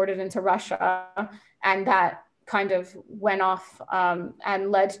being imported into Russia. And that kind of went off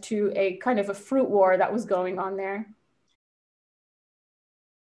and led to a kind of a fruit war that was going on there.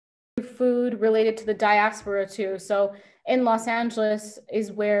 Food related to the diaspora too. So in Los Angeles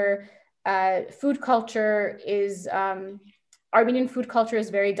is where food culture is, Armenian food culture is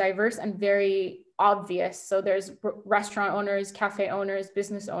very diverse and very obvious. So there's restaurant owners, cafe owners,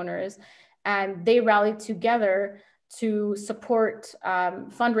 business owners, and they rallied together to support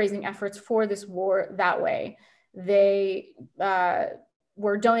fundraising efforts for this war that way. They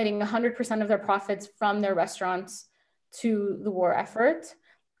were donating 100% of their profits from their restaurants to the war effort,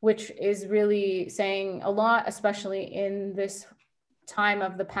 which is really saying a lot, especially in this time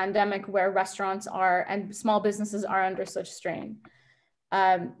of the pandemic where restaurants are and small businesses are under such strain.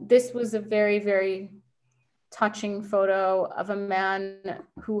 This was a very, very touching photo of a man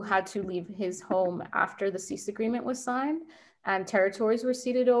who had to leave his home after the peace agreement was signed and territories were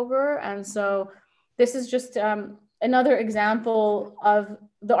ceded over. And so this is just another example of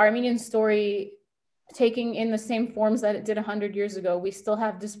the Armenian story taking in the same forms that it did 100 years ago. We still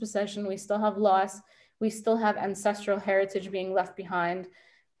have dispossession, we still have loss, we still have ancestral heritage being left behind,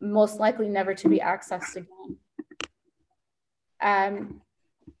 most likely never to be accessed again.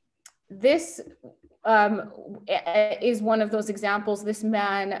 This is one of those examples. This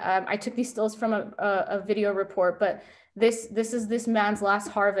man, I took these stills from a video report, but this is this man's last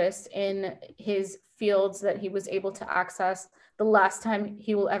harvest in his fields that he was able to access, the last time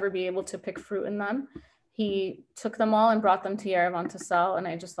he will ever be able to pick fruit in them. He took them all and brought them to Yerevan to sell, and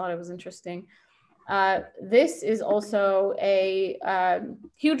I just thought it was interesting. This is also a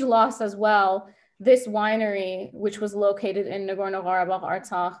huge loss as well. This winery, which was located in Nagorno-Karabakh,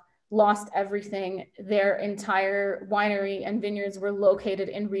 Artsakh, lost everything. Their entire winery and vineyards were located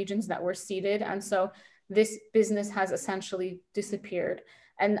in regions that were ceded. And so this business has essentially disappeared.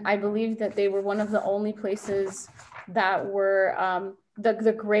 And I believe that they were one of the only places that were,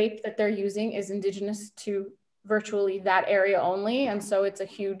 the grape that they're using is indigenous to virtually that area only. And so it's a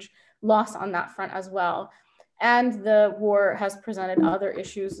huge loss on that front as well. And the war has presented other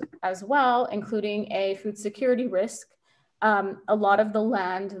issues as well, including a food security risk. A lot of the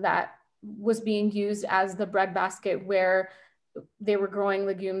land that was being used as the breadbasket where they were growing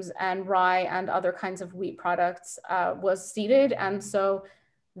legumes and rye and other kinds of wheat products was ceded. And so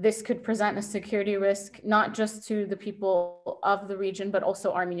this could present a security risk, not just to the people of the region, but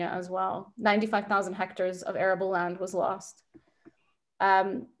also Armenia as well. 95,000 hectares of arable land was lost.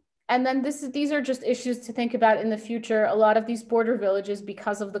 And then these are just issues to think about in the future. A lot of these border villages,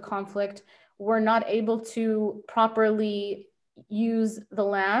 because of the conflict, were not able to properly use the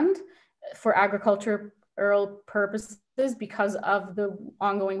land for agricultural purposes because of the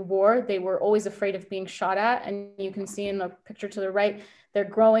ongoing war. They were always afraid of being shot at. And you can see in the picture to the right, they're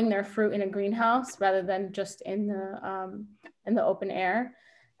growing their fruit in a greenhouse rather than just in the open air.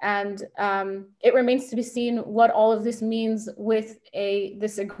 And it remains to be seen what all of this means with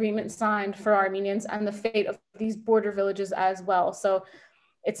this agreement signed for Armenians and the fate of these border villages as well. So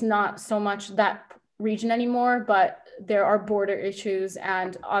it's not so much that region anymore, but there are border issues,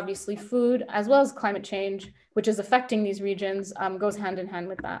 and obviously food as well as climate change, which is affecting these regions, goes hand in hand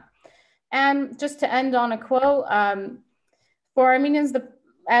with that. And just to end on a quote, for Armenians,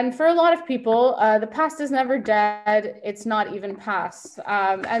 and for a lot of people, the past is never dead, it's not even past.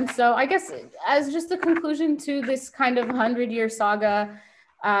 And so I guess as just a conclusion to this kind of 100-year saga,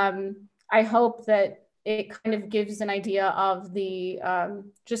 I hope that it kind of gives an idea of the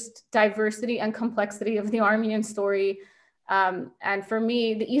just diversity and complexity of the Armenian story. And for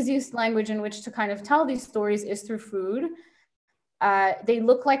me, the easiest language in which to kind of tell these stories is through food. They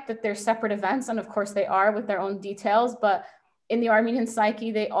look like that they're separate events, and of course they are with their own details, but in the Armenian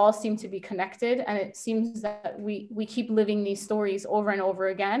psyche, they all seem to be connected, and it seems that we keep living these stories over and over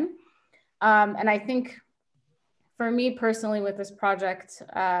again. And I think for me personally with this project,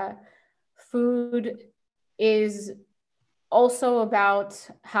 food is also about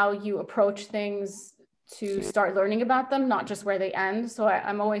how you approach things to start learning about them, not just where they end. So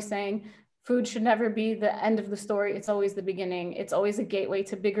I'm always saying food should never be the end of the story. It's always the beginning. It's always a gateway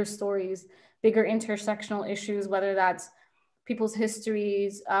to bigger stories, bigger intersectional issues, whether that's people's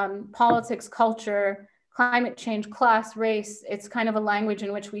histories, politics, culture, climate change, class, race. It's kind of a language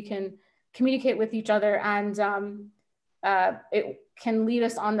in which we can communicate with each other, and it can lead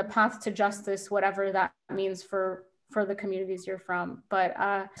us on the path to justice, whatever that means for the communities you're from. But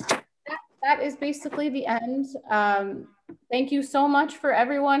that is basically the end. Thank you so much for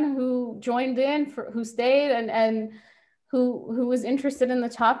everyone who joined in, who stayed, and who was interested in the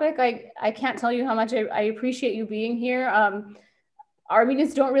topic. I can't tell you how much I appreciate you being here.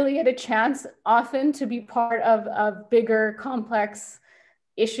 Armenians don't really get a chance often to be part of bigger, complex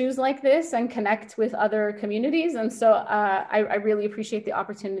issues like this and connect with other communities. And so I really appreciate the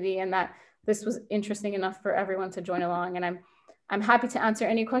opportunity, and that this was interesting enough for everyone to join along. And I'm happy to answer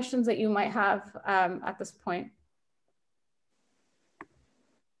any questions that you might have at this point.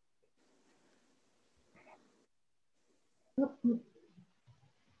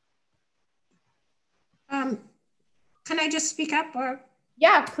 Can I just speak up? Or?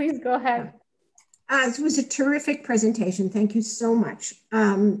 Yeah, please go ahead. It was a terrific presentation. Thank you so much.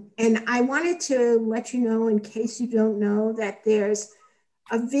 And I wanted to let you know, in case you don't know, that there's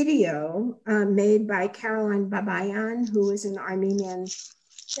a video made by Caroline Babayan, who is an Armenian,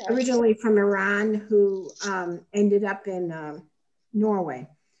 originally from Iran, who ended up in Norway.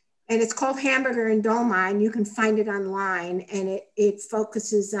 And it's called Hamburger and Dolma, and you can find it online. And it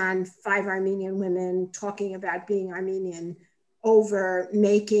focuses on 5 Armenian women talking about being Armenian over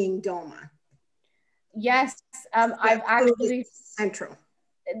making dolma. Yes, I've actually central.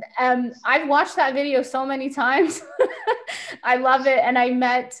 I've watched that video so many times. I love it, and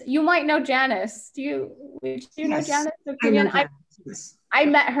you might know Janice. Do you know Janice? I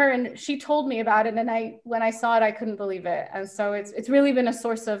met her, and she told me about it, and when I saw it, I couldn't believe it. And so it's really been a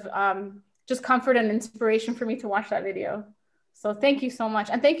source of just comfort and inspiration for me to watch that video. So thank you so much,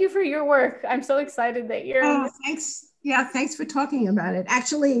 and thank you for your work. I'm so excited that you're. Oh, thanks. Yeah, thanks for talking about it.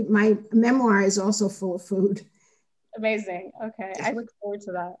 Actually, my memoir is also full of food. Amazing. Okay, I look forward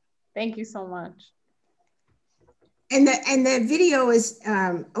to that. Thank you so much. And the video is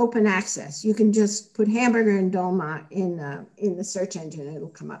open access. You can just put Hamburger and Dolma in the search engine, and it'll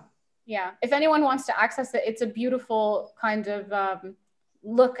come up. Yeah, if anyone wants to access it, it's a beautiful kind of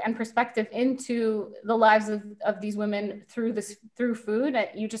look and perspective into the lives of these women through food.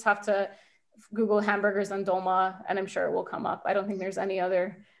 You just have to Google hamburgers and dolma, and I'm sure it will come up. I don't think there's any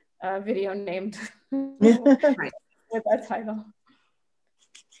other video named with that title.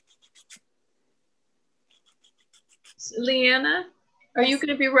 Liana, are you going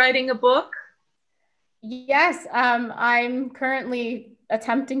to be writing a book? Yes, I'm currently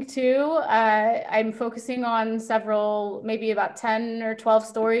attempting to. I'm focusing on several, maybe about 10 or 12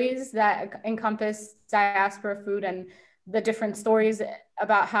 stories that encompass diaspora food and the different stories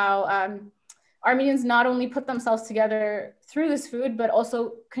about how Armenians not only put themselves together through this food, but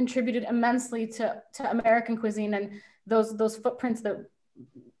also contributed immensely to American cuisine and those footprints that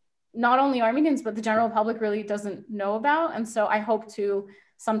not only Armenians, but the general public really doesn't know about. And so I hope to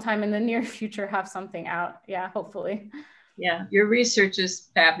sometime in the near future have something out. Yeah, hopefully. Yeah, your research is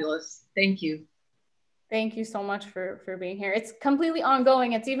fabulous. Thank you. Thank you so much for being here. It's completely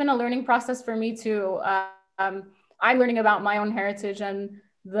ongoing. It's even a learning process for me too. I'm learning about my own heritage and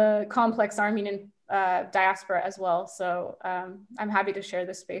the complex Armenian diaspora as well. So I'm happy to share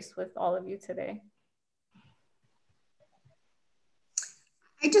this space with all of you today.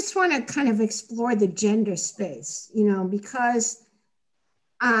 I just want to kind of explore the gender space, because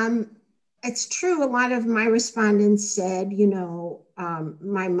it's true. A lot of my respondents said,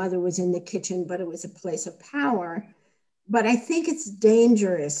 my mother was in the kitchen, but it was a place of power. But I think it's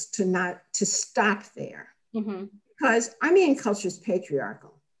dangerous to stop there, because Armenian culture is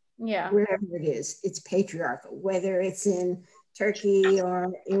patriarchal. Yeah. Wherever it is, it's patriarchal, whether it's in Turkey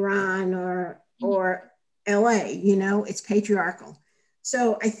or Iran or LA, it's patriarchal.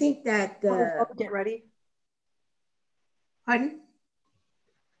 So I think that get ready. Pardon?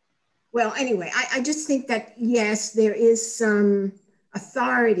 Well, anyway, I just think that, yes, there is some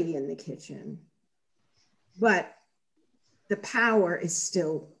authority in the kitchen, but the power is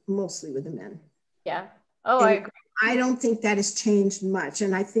still mostly with the men. Yeah. Oh, I agree. I don't think that has changed much.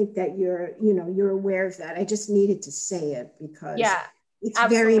 And I think that you're aware of that. I just needed to say it because it's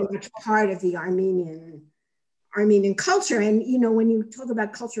absolutely. Very much part of the Armenian culture. And, when you talk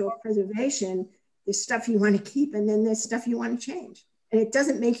about cultural preservation, there's stuff you want to keep and then there's stuff you want to change. And it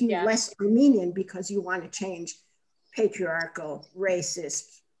doesn't make you less Armenian because you want to change patriarchal,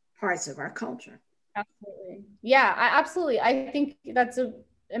 racist parts of our culture. Absolutely. Yeah, absolutely. I think that's an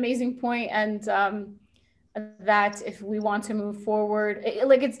amazing point. And that if we want to move forward,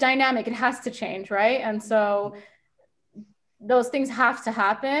 it's dynamic, it has to change, right? And so those things have to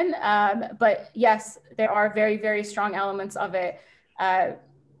happen. But yes, there are very, very strong elements of it.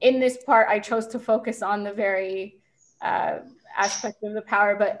 In this part, I chose to focus on the very aspect of the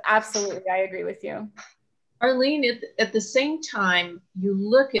power, but absolutely, I agree with you. Arlene, at the same time, you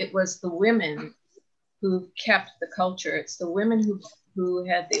look at was the women who kept the culture. It's the women who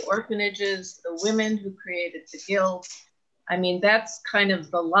had the orphanages, the women who created the guilds. I mean, that's kind of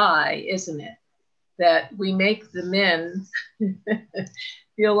the lie, isn't it? That we make the men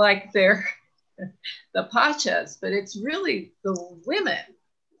feel like they're the pachas, but it's really the women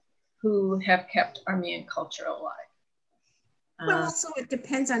who have kept Armenian culture alive. Well, also it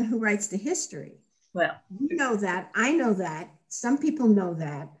depends on who writes the history. Well, you know that, I know that, some people know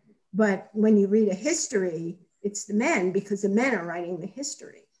that, but when you read a history, it's the men because the men are writing the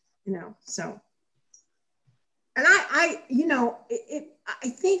history, so. And I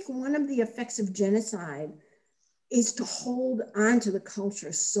think one of the effects of genocide is to hold on to the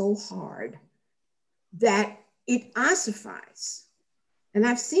culture so hard that it ossifies. And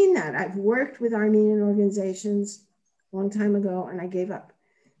I've seen that. I've worked with Armenian organizations a long time ago and I gave up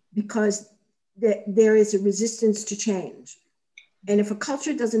because there is a resistance to change. And if a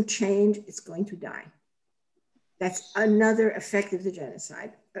culture doesn't change, it's going to die. That's another effect of the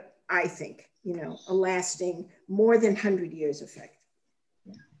genocide, I think, you know, a lasting more than 100 years effect.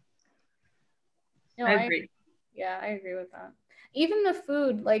 No, I agree. I agree with that. Even the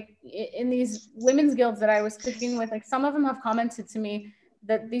food, like in these women's guilds that I was cooking with, like some of them have commented to me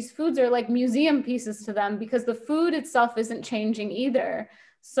that these foods are like museum pieces to them because the food itself isn't changing either.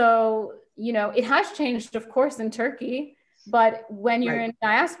 So, you know, it has changed, of course, in Turkey, but when you're in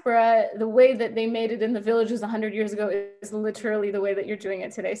diaspora, the way that they made it in the villages 100 years ago is literally the way that you're doing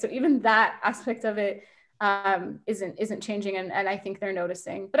it today. So even that aspect of it isn't changing, and I think they're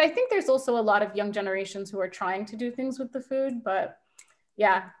noticing. But I think there's also a lot of young generations who are trying to do things with the food, but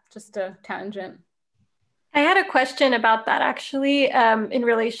yeah, just a tangent. I had a question about that actually, in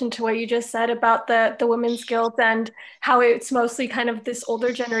relation to what you just said about the women's guild and how it's mostly kind of this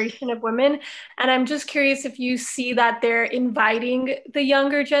older generation of women. And I'm just curious if you see that they're inviting the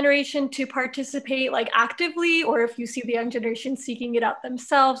younger generation to participate like actively, or if you see the young generation seeking it out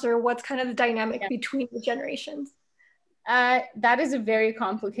themselves, or what's kind of the dynamic between the generations? That is a very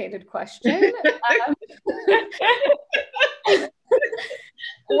complicated question.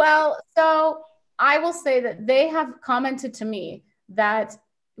 Well, so I will say that they have commented to me that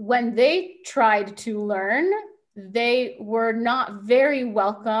when they tried to learn, they were not very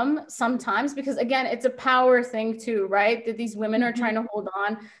welcome sometimes, because again, it's a power thing too, right? That these women are trying to hold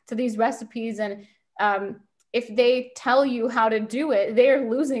on to these recipes, and if they tell you how to do it, they're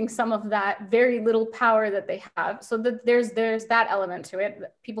losing some of that very little power that they have. So that there's that element to it.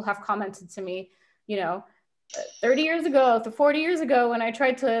 People have commented to me, you know, 30 years ago, 40 years ago, when I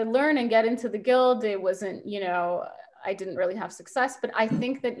tried to learn and get into the guild, it wasn't, you know, I didn't really have success. But I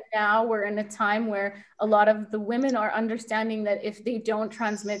think that now we're in a time where a lot of the women are understanding that if they don't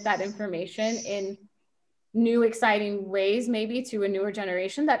transmit that information in new, exciting ways, maybe to a newer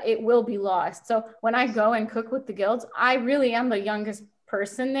generation, that it will be lost. So when I go and cook with the guilds, I really am the youngest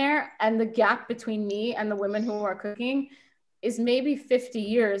person there. And the gap between me and the women who are cooking is maybe 50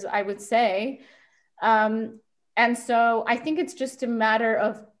 years, I would say. And so I think it's just a matter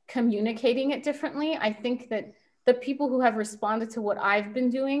of communicating it differently. I think that the people who have responded to what I've been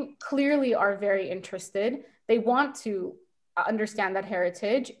doing clearly are very interested. They want to understand that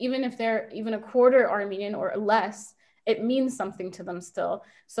heritage, even if they're even a quarter Armenian or less, it means something to them still.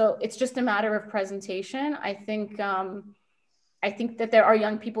 So it's just a matter of presentation. I think that there are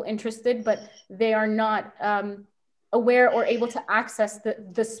young people interested, but they are not aware or able to access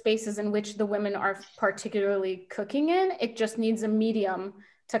the spaces in which the women are particularly cooking in. It just needs a medium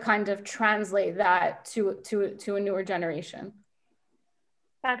to kind of translate that to a newer generation.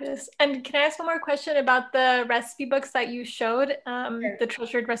 Fabulous. And can I ask one more question about the recipe books that you showed, Sure. the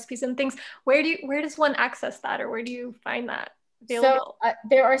treasured recipes and things? Where does one access that, or where do you find that available? So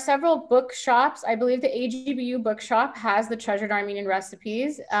there are several bookshops. I believe the AGBU bookshop has the treasured Armenian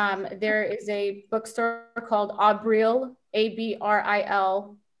recipes. There is a bookstore called Abril,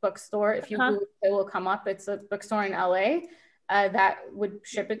 ABRIL bookstore. If you Google it, it will come up. It's a bookstore in LA that would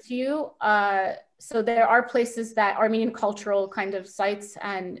ship it to you. So there are places that Armenian cultural kind of sites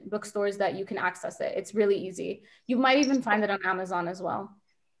and bookstores that you can access it. It's really easy. You might even find it on Amazon as well.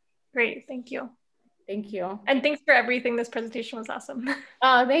 Great, thank you. Thank you. And thanks for everything. This presentation was awesome.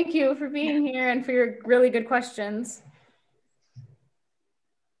 Thank you for being here and for your really good questions.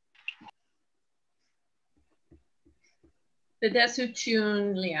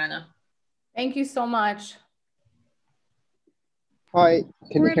 Tune, Liana. Thank you so much. Hi,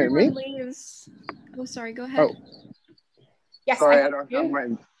 can you hear me? Leaves. Oh, sorry, go ahead. Oh. Yes, sorry, I don't have my...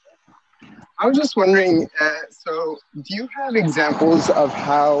 I was just wondering, so do you have examples of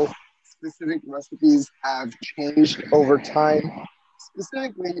how specific recipes have changed over time?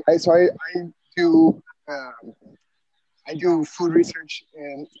 Specifically, I do food research,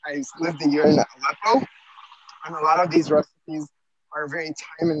 and I lived a year in Aleppo, and a lot of these recipes are very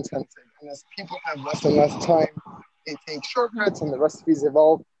time intensive, and as people have less and less time, they take shortcuts and the recipes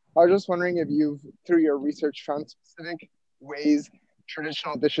evolve. I was just wondering if you've, through your research, found specific ways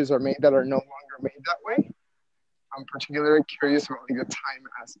traditional dishes are made that are no longer made that way. I'm particularly curious about the time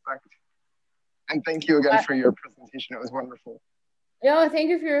aspect. And thank you again for your presentation. It was wonderful. No, thank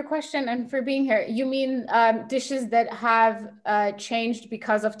you for your question and for being here. You mean dishes that have changed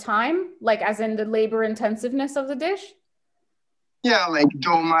because of time, like as in the labor intensiveness of the dish? Yeah, like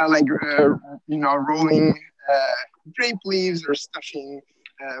dolma, like rolling grape leaves or stuffing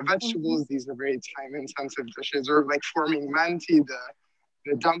vegetables. These are very time intensive dishes, or like forming manti,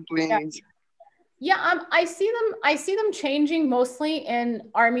 the dumplings. Yeah, I see them changing mostly in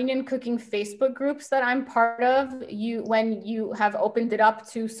Armenian cooking Facebook groups that I'm part of. When you have opened it up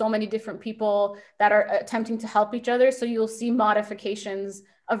to so many different people that are attempting to help each other, so you'll see modifications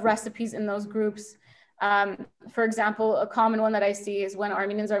of recipes in those groups. For example, a common one that I see is when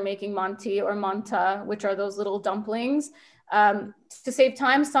Armenians are making manti or manta, which are those little dumplings. To save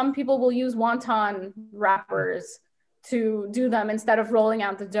time, some people will use wonton wrappers to do them instead of rolling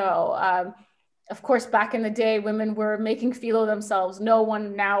out the dough. Of course, back in the day, women were making phyllo themselves. No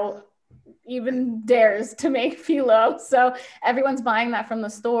one now even dares to make phyllo. So everyone's buying that from the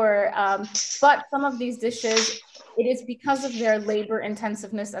store. But some of these dishes, it is because of their labor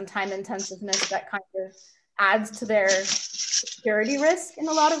intensiveness and time intensiveness that kind of adds to their security risk in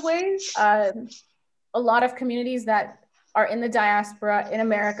a lot of ways. A lot of communities that are in the diaspora, in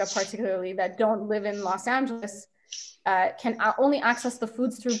America particularly, that don't live in Los Angeles, can only access the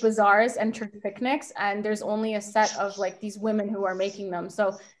foods through bazaars and church picnics, and there's only a set of like these women who are making them.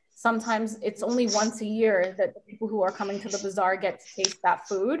 So sometimes it's only once a year that the people who are coming to the bazaar get to taste that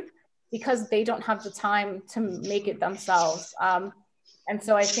food because they don't have the time to make it themselves. And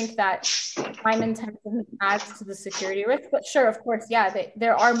so I think that time intensive adds to the security risk. But sure, of course, yeah,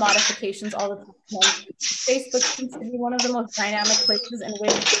 there are modifications all the time. And Facebook seems to be one of the most dynamic places in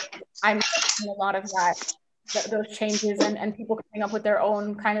which I'm seeing a lot of those changes and people coming up with their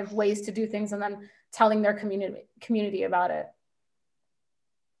own kind of ways to do things and then telling their community about it.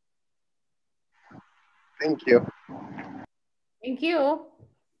 Thank you. Thank you.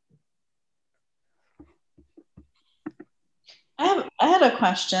 I had a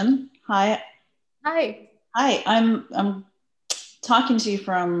question. Hi. Hi. Hi. I'm talking to you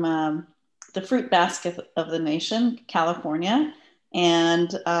from the fruit basket of the nation, California, and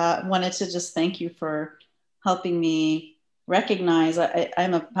wanted to just thank you for helping me recognize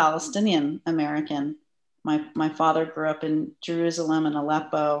I'm a Palestinian American. My father grew up in Jerusalem and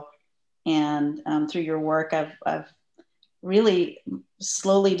Aleppo, and through your work, I've really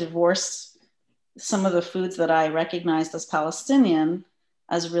slowly divorced some of the foods that I recognized as Palestinian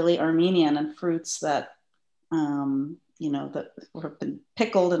as really Armenian, and fruits that that have been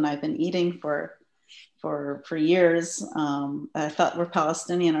pickled and I've been eating for years. I thought were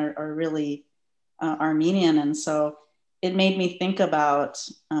Palestinian are really Armenian, and so it made me think about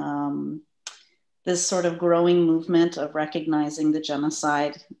this sort of growing movement of recognizing the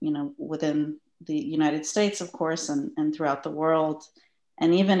genocide, within the United States, of course, and throughout the world.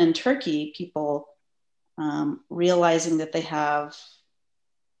 And even in Turkey, people realizing that they have,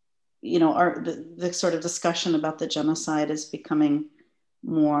 the sort of discussion about the genocide is becoming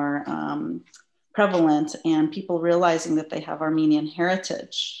more prevalent, and people realizing that they have Armenian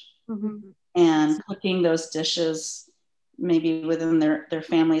heritage, and cooking those dishes maybe within their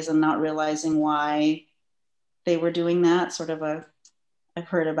families and not realizing why they were doing that. I've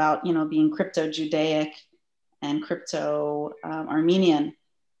heard about, being crypto-Judaic and crypto-Armenian,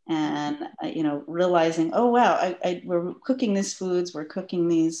 and, realizing, oh, wow, we're cooking these foods, we're cooking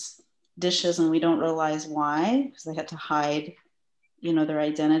these dishes, and we don't realize why, because they had to hide, their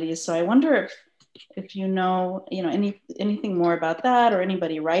identities. So I wonder if anything more about that, or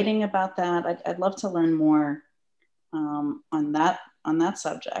anybody writing about that. I'd love to learn more on that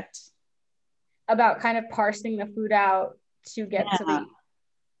subject. About kind of parsing the food out to get to the...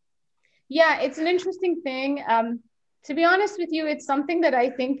 Yeah, it's an interesting thing. To be honest with you, it's something that I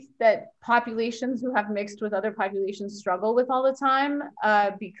think that populations who have mixed with other populations struggle with all the time,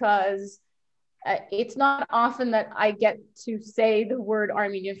 because it's not often that I get to say the word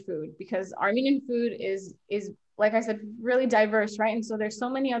Armenian food, because Armenian food is like I said, really diverse, right? And so there's so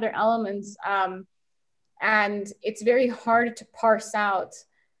many other elements, and it's very hard to parse out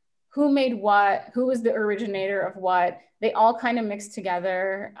who made what, who was the originator of what. They all kind of mix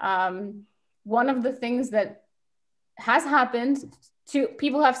together. One of the things that has happened to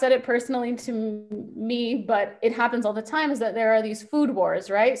people have said it personally to me, but it happens all the time, is that there are these food wars,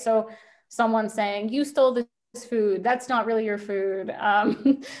 right? So someone saying, you stole this food, that's not really your food.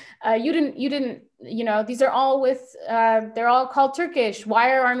 You didn't, these are all they're all called Turkish.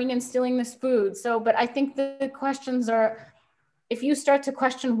 Why are Armenians stealing this food? So, but I think the questions are, if you start to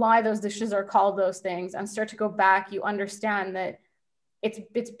question why those dishes are called those things and start to go back, you understand that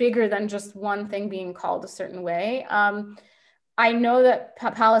it's bigger than just one thing being called a certain way. I know that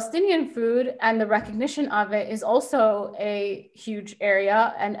Palestinian food and the recognition of it is also a huge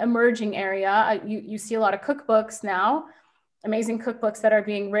area, an emerging area. You see a lot of cookbooks now, amazing cookbooks that are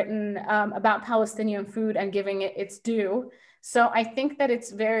being written about Palestinian food and giving it its due. So I think that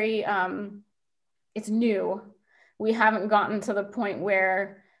it's very, it's new. We haven't gotten to the point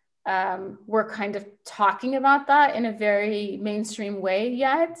where we're kind of talking about that in a very mainstream way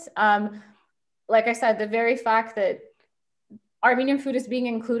yet. Like I said, the very fact that Armenian food is being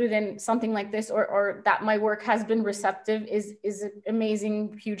included in something like this, or that my work has been receptive, is an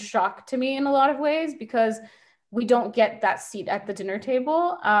amazing, huge shock to me in a lot of ways, because we don't get that seat at the dinner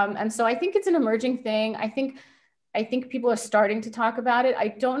table. And so I think it's an emerging thing. I think people are starting to talk about it. I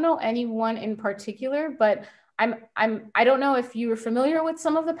don't know anyone in particular, but I don't know if you're familiar with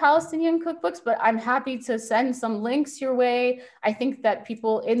some of the Palestinian cookbooks, but I'm happy to send some links your way. I think that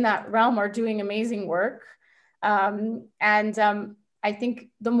people in that realm are doing amazing work. I think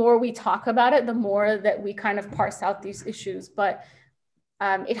the more we talk about it, the more that we kind of parse out these issues, but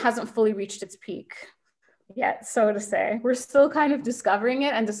it hasn't fully reached its peak yet, so to say. We're still kind of discovering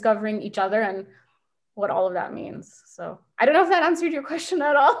it and discovering each other and what all of that means. So I don't know if that answered your question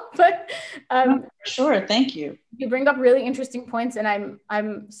at all, but sure, thank you. You bring up really interesting points, and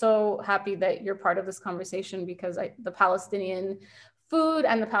I'm so happy that you're part of this conversation, because the Palestinian food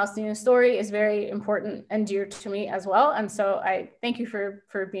and the Palestinian story is very important and dear to me as well. And so I thank you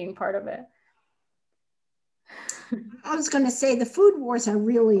for being part of it. I was going to say the food wars are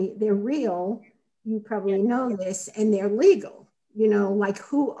they're real. You probably know this, and they're legal. You know, like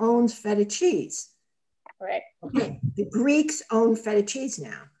who owns feta cheese? Right. Okay. The Greeks own feta cheese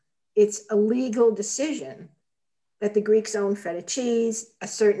now. It's a legal decision that the Greeks own feta cheese. A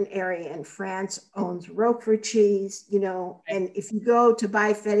certain area in France owns Roquefort cheese, you know, and if you go to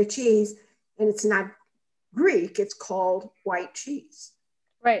buy feta cheese and it's not Greek, it's called white cheese.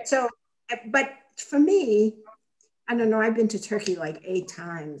 Right. So, but for me, I don't know, I've been to Turkey like 8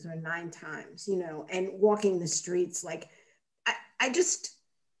 times or 9 times, you know, and walking the streets, like, I just,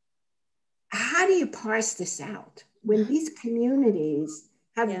 how do you parse this out when these communities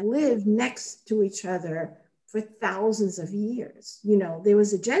have lived next to each other for thousands of years? You know, there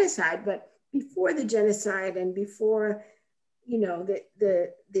was a genocide, but before the genocide and before, you know,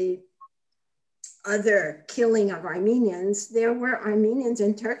 the other killing of Armenians, there were Armenians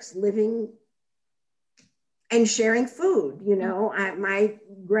and Turks living and sharing food. You know, my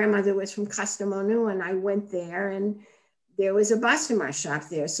grandmother was from Kastamonu, and I went there, and there was a bastama shop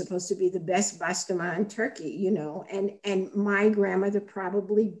there, supposed to be the best bastama in Turkey, you know, and my grandmother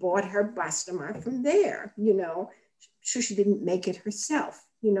probably bought her bastama from there, you know, so she didn't make it herself,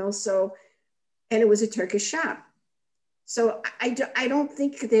 you know, so, and it was a Turkish shop. So I don't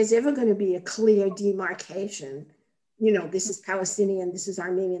think there's ever going to be a clear demarcation, you know, this is Palestinian, this is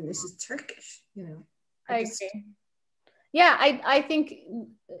Armenian, this is Turkish, you know. I agree. Yeah, I think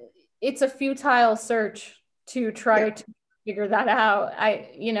it's a futile search to try to figure that out.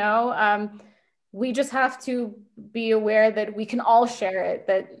 We just have to be aware that we can all share it,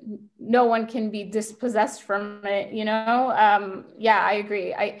 that no one can be dispossessed from it, you know? Yeah, I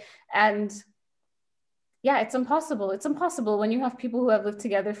agree. It's impossible. It's impossible when you have people who have lived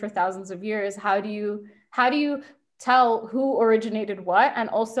together for thousands of years. How do you tell who originated what? And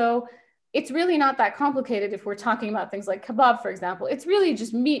also, it's really not that complicated if we're talking about things like kebab, for example. It's really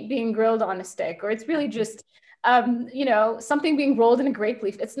just meat being grilled on a stick, or it's really just, you know, something being rolled in a grape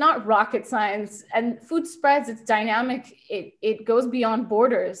leaf. It's not rocket science. And food spreads, it's dynamic. It goes beyond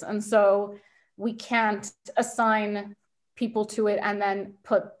borders. And so we can't assign people to it and then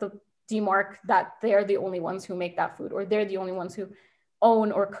put the demark that they're the only ones who make that food, or they're the only ones who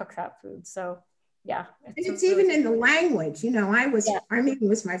own or cook that food. So yeah. It's even in the language, you know, Armenian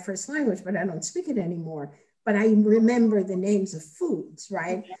was my first language, but I don't speak it anymore. But I remember the names of foods,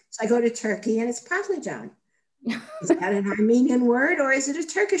 right? So I go to Turkey and it's patlıcan. Is that an Armenian word or is it a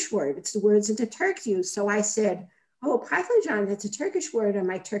Turkish word? It's the words that the Turks use. So I said, oh, patlıcan, that's a Turkish word. And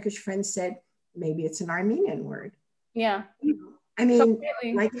my Turkish friend said, maybe it's an Armenian word. Yeah. I mean,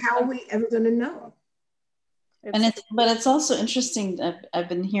 completely. Like, how are we ever going to know? But it's also interesting that I've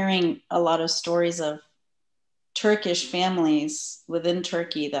been hearing a lot of stories of Turkish families within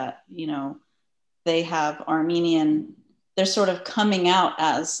Turkey that, you know, they have Armenian, they're sort of coming out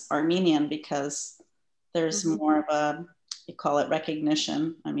as Armenian because there's more of a, you call it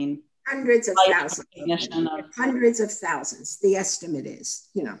recognition. I mean, hundreds of thousands. Hundreds of thousands, the estimate is,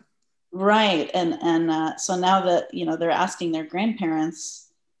 you know. Right. And so now that, you know, they're asking their grandparents,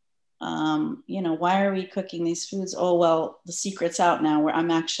 you know, why are we cooking these foods? Oh, well, the secret's out now where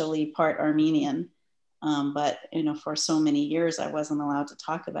I'm actually part Armenian. But, you know, for so many years, I wasn't allowed to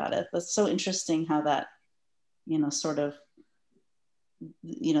talk about it. That's so interesting how that, you know, sort of,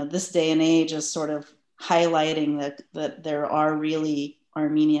 you know, this day and age is sort of highlighting that there are really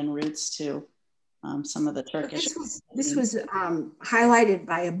Armenian roots to some of the Turkish. This was highlighted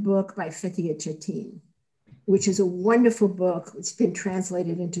by a book by Fethia Çetin. which is a wonderful book. It's been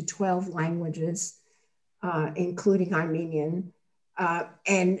translated into 12 languages, including Armenian.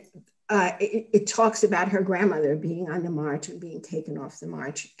 It talks about her grandmother being on the march and being taken off the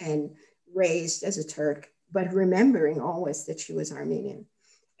march and raised as a Turk, but remembering always that she was Armenian.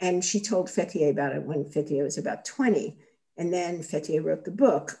 And she told Fethiye about it when Fethiye was about 20. And then Fethiye wrote the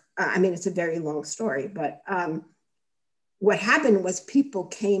book. I mean, it's a very long story, but what happened was people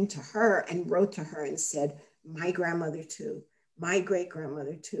came to her and wrote to her and said, my grandmother too, my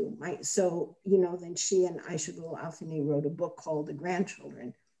great-grandmother too. So, you know, then she and Ayşegül Alfani wrote a book called The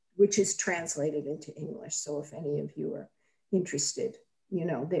Grandchildren, which is translated into English. So if any of you are interested, you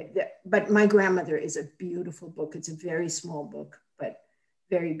know, but My Grandmother is a beautiful book. It's a very small book, but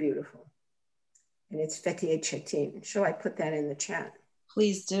very beautiful. And it's Fethiye Çetin. Shall I put that in the chat?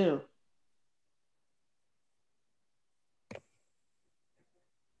 Please do.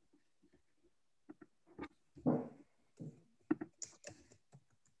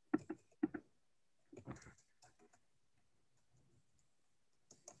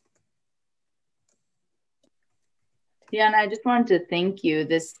 Yeah, and I just wanted to thank you.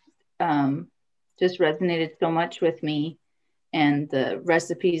 This just resonated so much with me, and the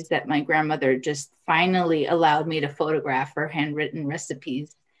recipes that my grandmother just finally allowed me to photograph, her handwritten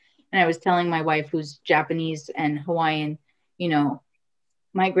recipes. And I was telling my wife, who's Japanese and Hawaiian, you know,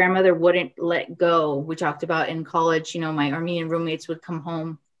 my grandmother wouldn't let go. We talked about in college, you know, my Armenian roommates would come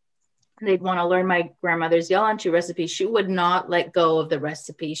home. They'd want to learn my grandmother's yalanchi recipe. She would not let go of the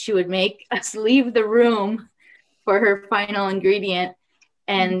recipe. She would make us leave the room for her final ingredient.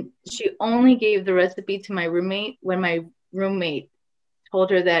 And she only gave the recipe to my roommate when my roommate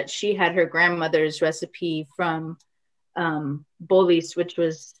told her that she had her grandmother's recipe from bolis, which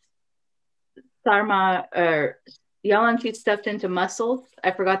was sarma or yalanchi stuffed into mussels.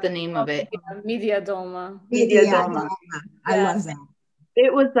 I forgot the name of it. Media dolma. Media dolma. I love that.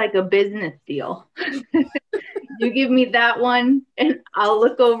 It was like a business deal. You give me that one and I'll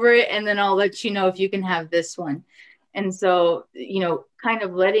look over it and then I'll let you know if you can have this one. And so, you know, kind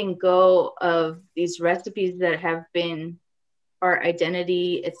of letting go of these recipes that have been our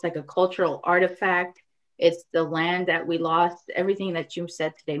identity. It's like a cultural artifact. It's the land that we lost. Everything that you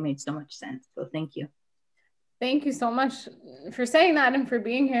said today made so much sense. So thank you. Thank you so much for saying that and for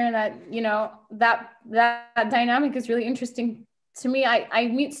being here. And that, you know, that dynamic is really interesting to me. I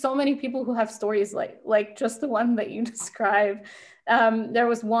meet so many people who have stories like just the one that you described. There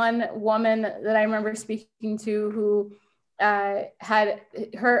was one woman that I remember speaking to who had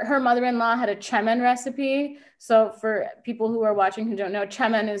her mother-in-law had a chemen recipe. So for people who are watching who don't know,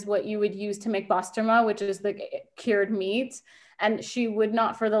 chemen is what you would use to make bastırma, which is the cured meat. And she would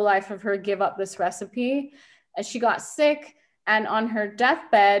not for the life of her give up this recipe. She got sick and on her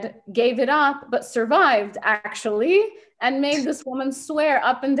deathbed gave it up, but survived actually, and made this woman swear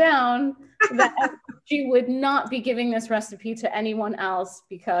up and down that she would not be giving this recipe to anyone else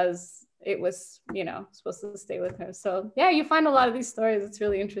because it was, you know, supposed to stay with her. So yeah, you find a lot of these stories. It's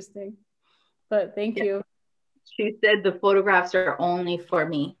really interesting, but thank you. She said the photographs are only for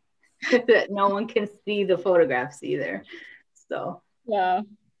me, that no one can see the photographs either. So yeah,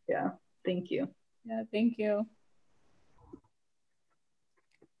 thank you. Yeah, thank you.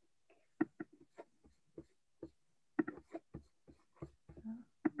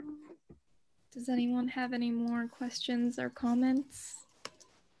 Does anyone have any more questions or comments?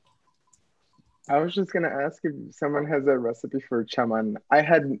 I was just going to ask if someone has a recipe for chaman. I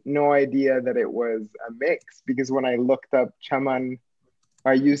had no idea that it was a mix because when I looked up chaman,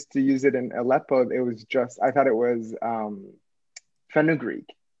 I used to use it in Aleppo. It was just, I thought it was fenugreek.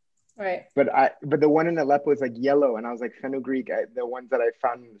 Right. But the one in Aleppo is like yellow. And I was like, fenugreek, the ones that I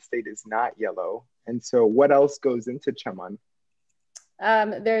found in the state is not yellow. And so what else goes into chaman?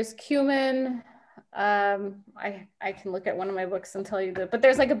 There's cumin. I can look at one of my books and tell you that, but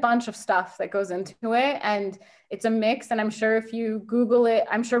there's like a bunch of stuff that goes into it and it's a mix. And I'm sure if you Google it,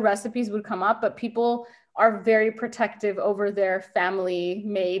 I'm sure recipes would come up, but people are very protective over their family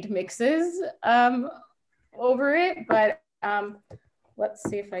made mixes over it. But let's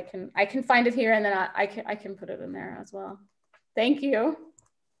see if I can find it here and then I can put it in there as well. Thank you.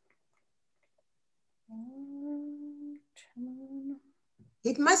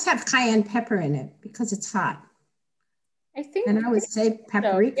 It must have cayenne pepper in it because it's hot. I think. And I would say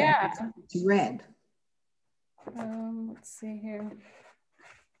paprika so, yeah. because it's red. Let's see here.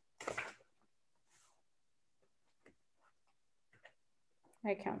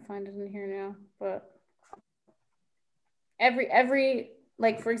 I can't find it in here now, but every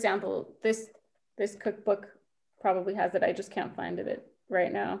like for example, this cookbook probably has it. I just can't find it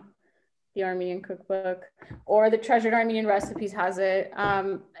right now. the Armenian cookbook, or the Treasured Armenian Recipes has it.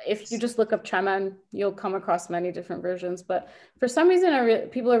 If you just look up Chemen, you'll come across many different versions. But for some reason,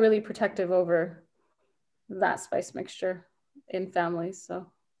 people are really protective over that spice mixture in families. So.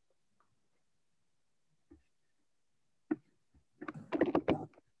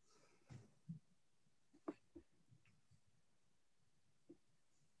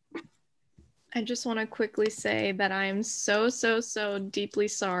 I just want to quickly say that I am so deeply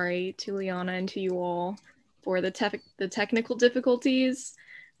sorry to Liana and to you all for the technical difficulties.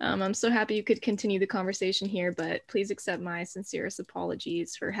 I'm so happy you could continue the conversation here, but please accept my sincerest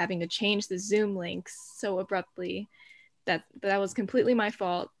apologies for having to change the Zoom links so abruptly. That was completely my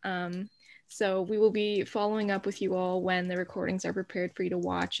fault. So we will be following up with you all when the recordings are prepared for you to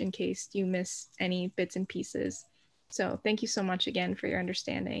watch in case you miss any bits and pieces. So thank you so much again for your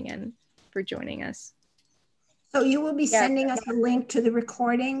understanding and for joining us. So you will be sending us a link to the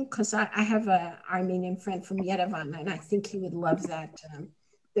recording, because I have an Armenian friend from Yerevan, and I think he would love that,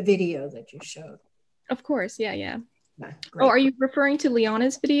 the video that you showed. Of course, yeah. Oh, are you referring to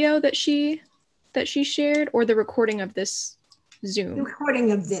Liana's video that she shared, or the recording of this Zoom? The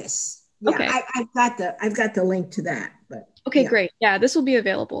recording of this. Yeah, okay. I've got the link to that. But okay, yeah. Great. Yeah, this will be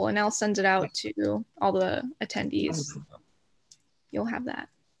available, and I'll send it out to all the attendees. You'll have that.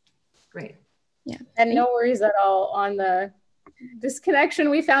 Great. Yeah. And no worries at all on the disconnection.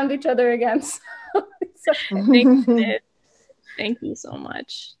 We found each other again. So thank you so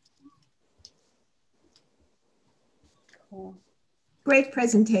much. Cool. Great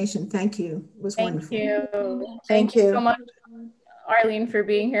presentation. Thank you. It was wonderful. Thank you so much, Arlene, for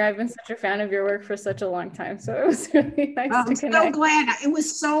being here. I've been such a fan of your work for such a long time. So it was really nice to connect. I'm so glad. It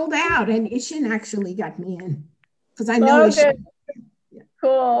was sold out, and Ishin actually got me in, because I know Ishin.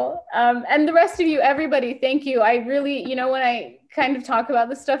 Cool. And the rest of you, everybody, thank you. I really, when I kind of talk about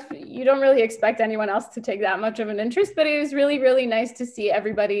this stuff, you don't really expect anyone else to take that much of an interest, but it was really, really nice to see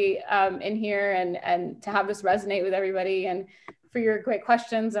everybody in here and to have this resonate with everybody, and for your great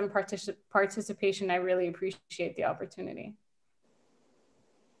questions and participation. I really appreciate the opportunity.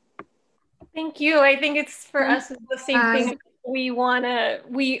 Thank you. I think it's for us the same thing.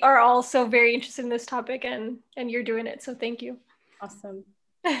 We are all so very interested in this topic, and you're doing it. So thank you. Awesome.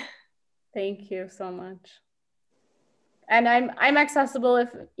 Thank you so much. And I'm accessible if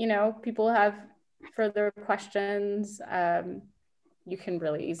people have further questions. You can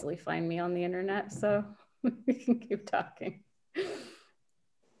really easily find me on the internet, so we can keep talking.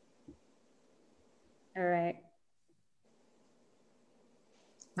 All right.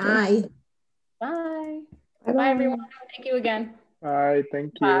 Bye. Bye. Bye, everyone. Thank you again. Bye.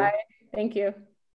 Thank you. Bye. Thank you.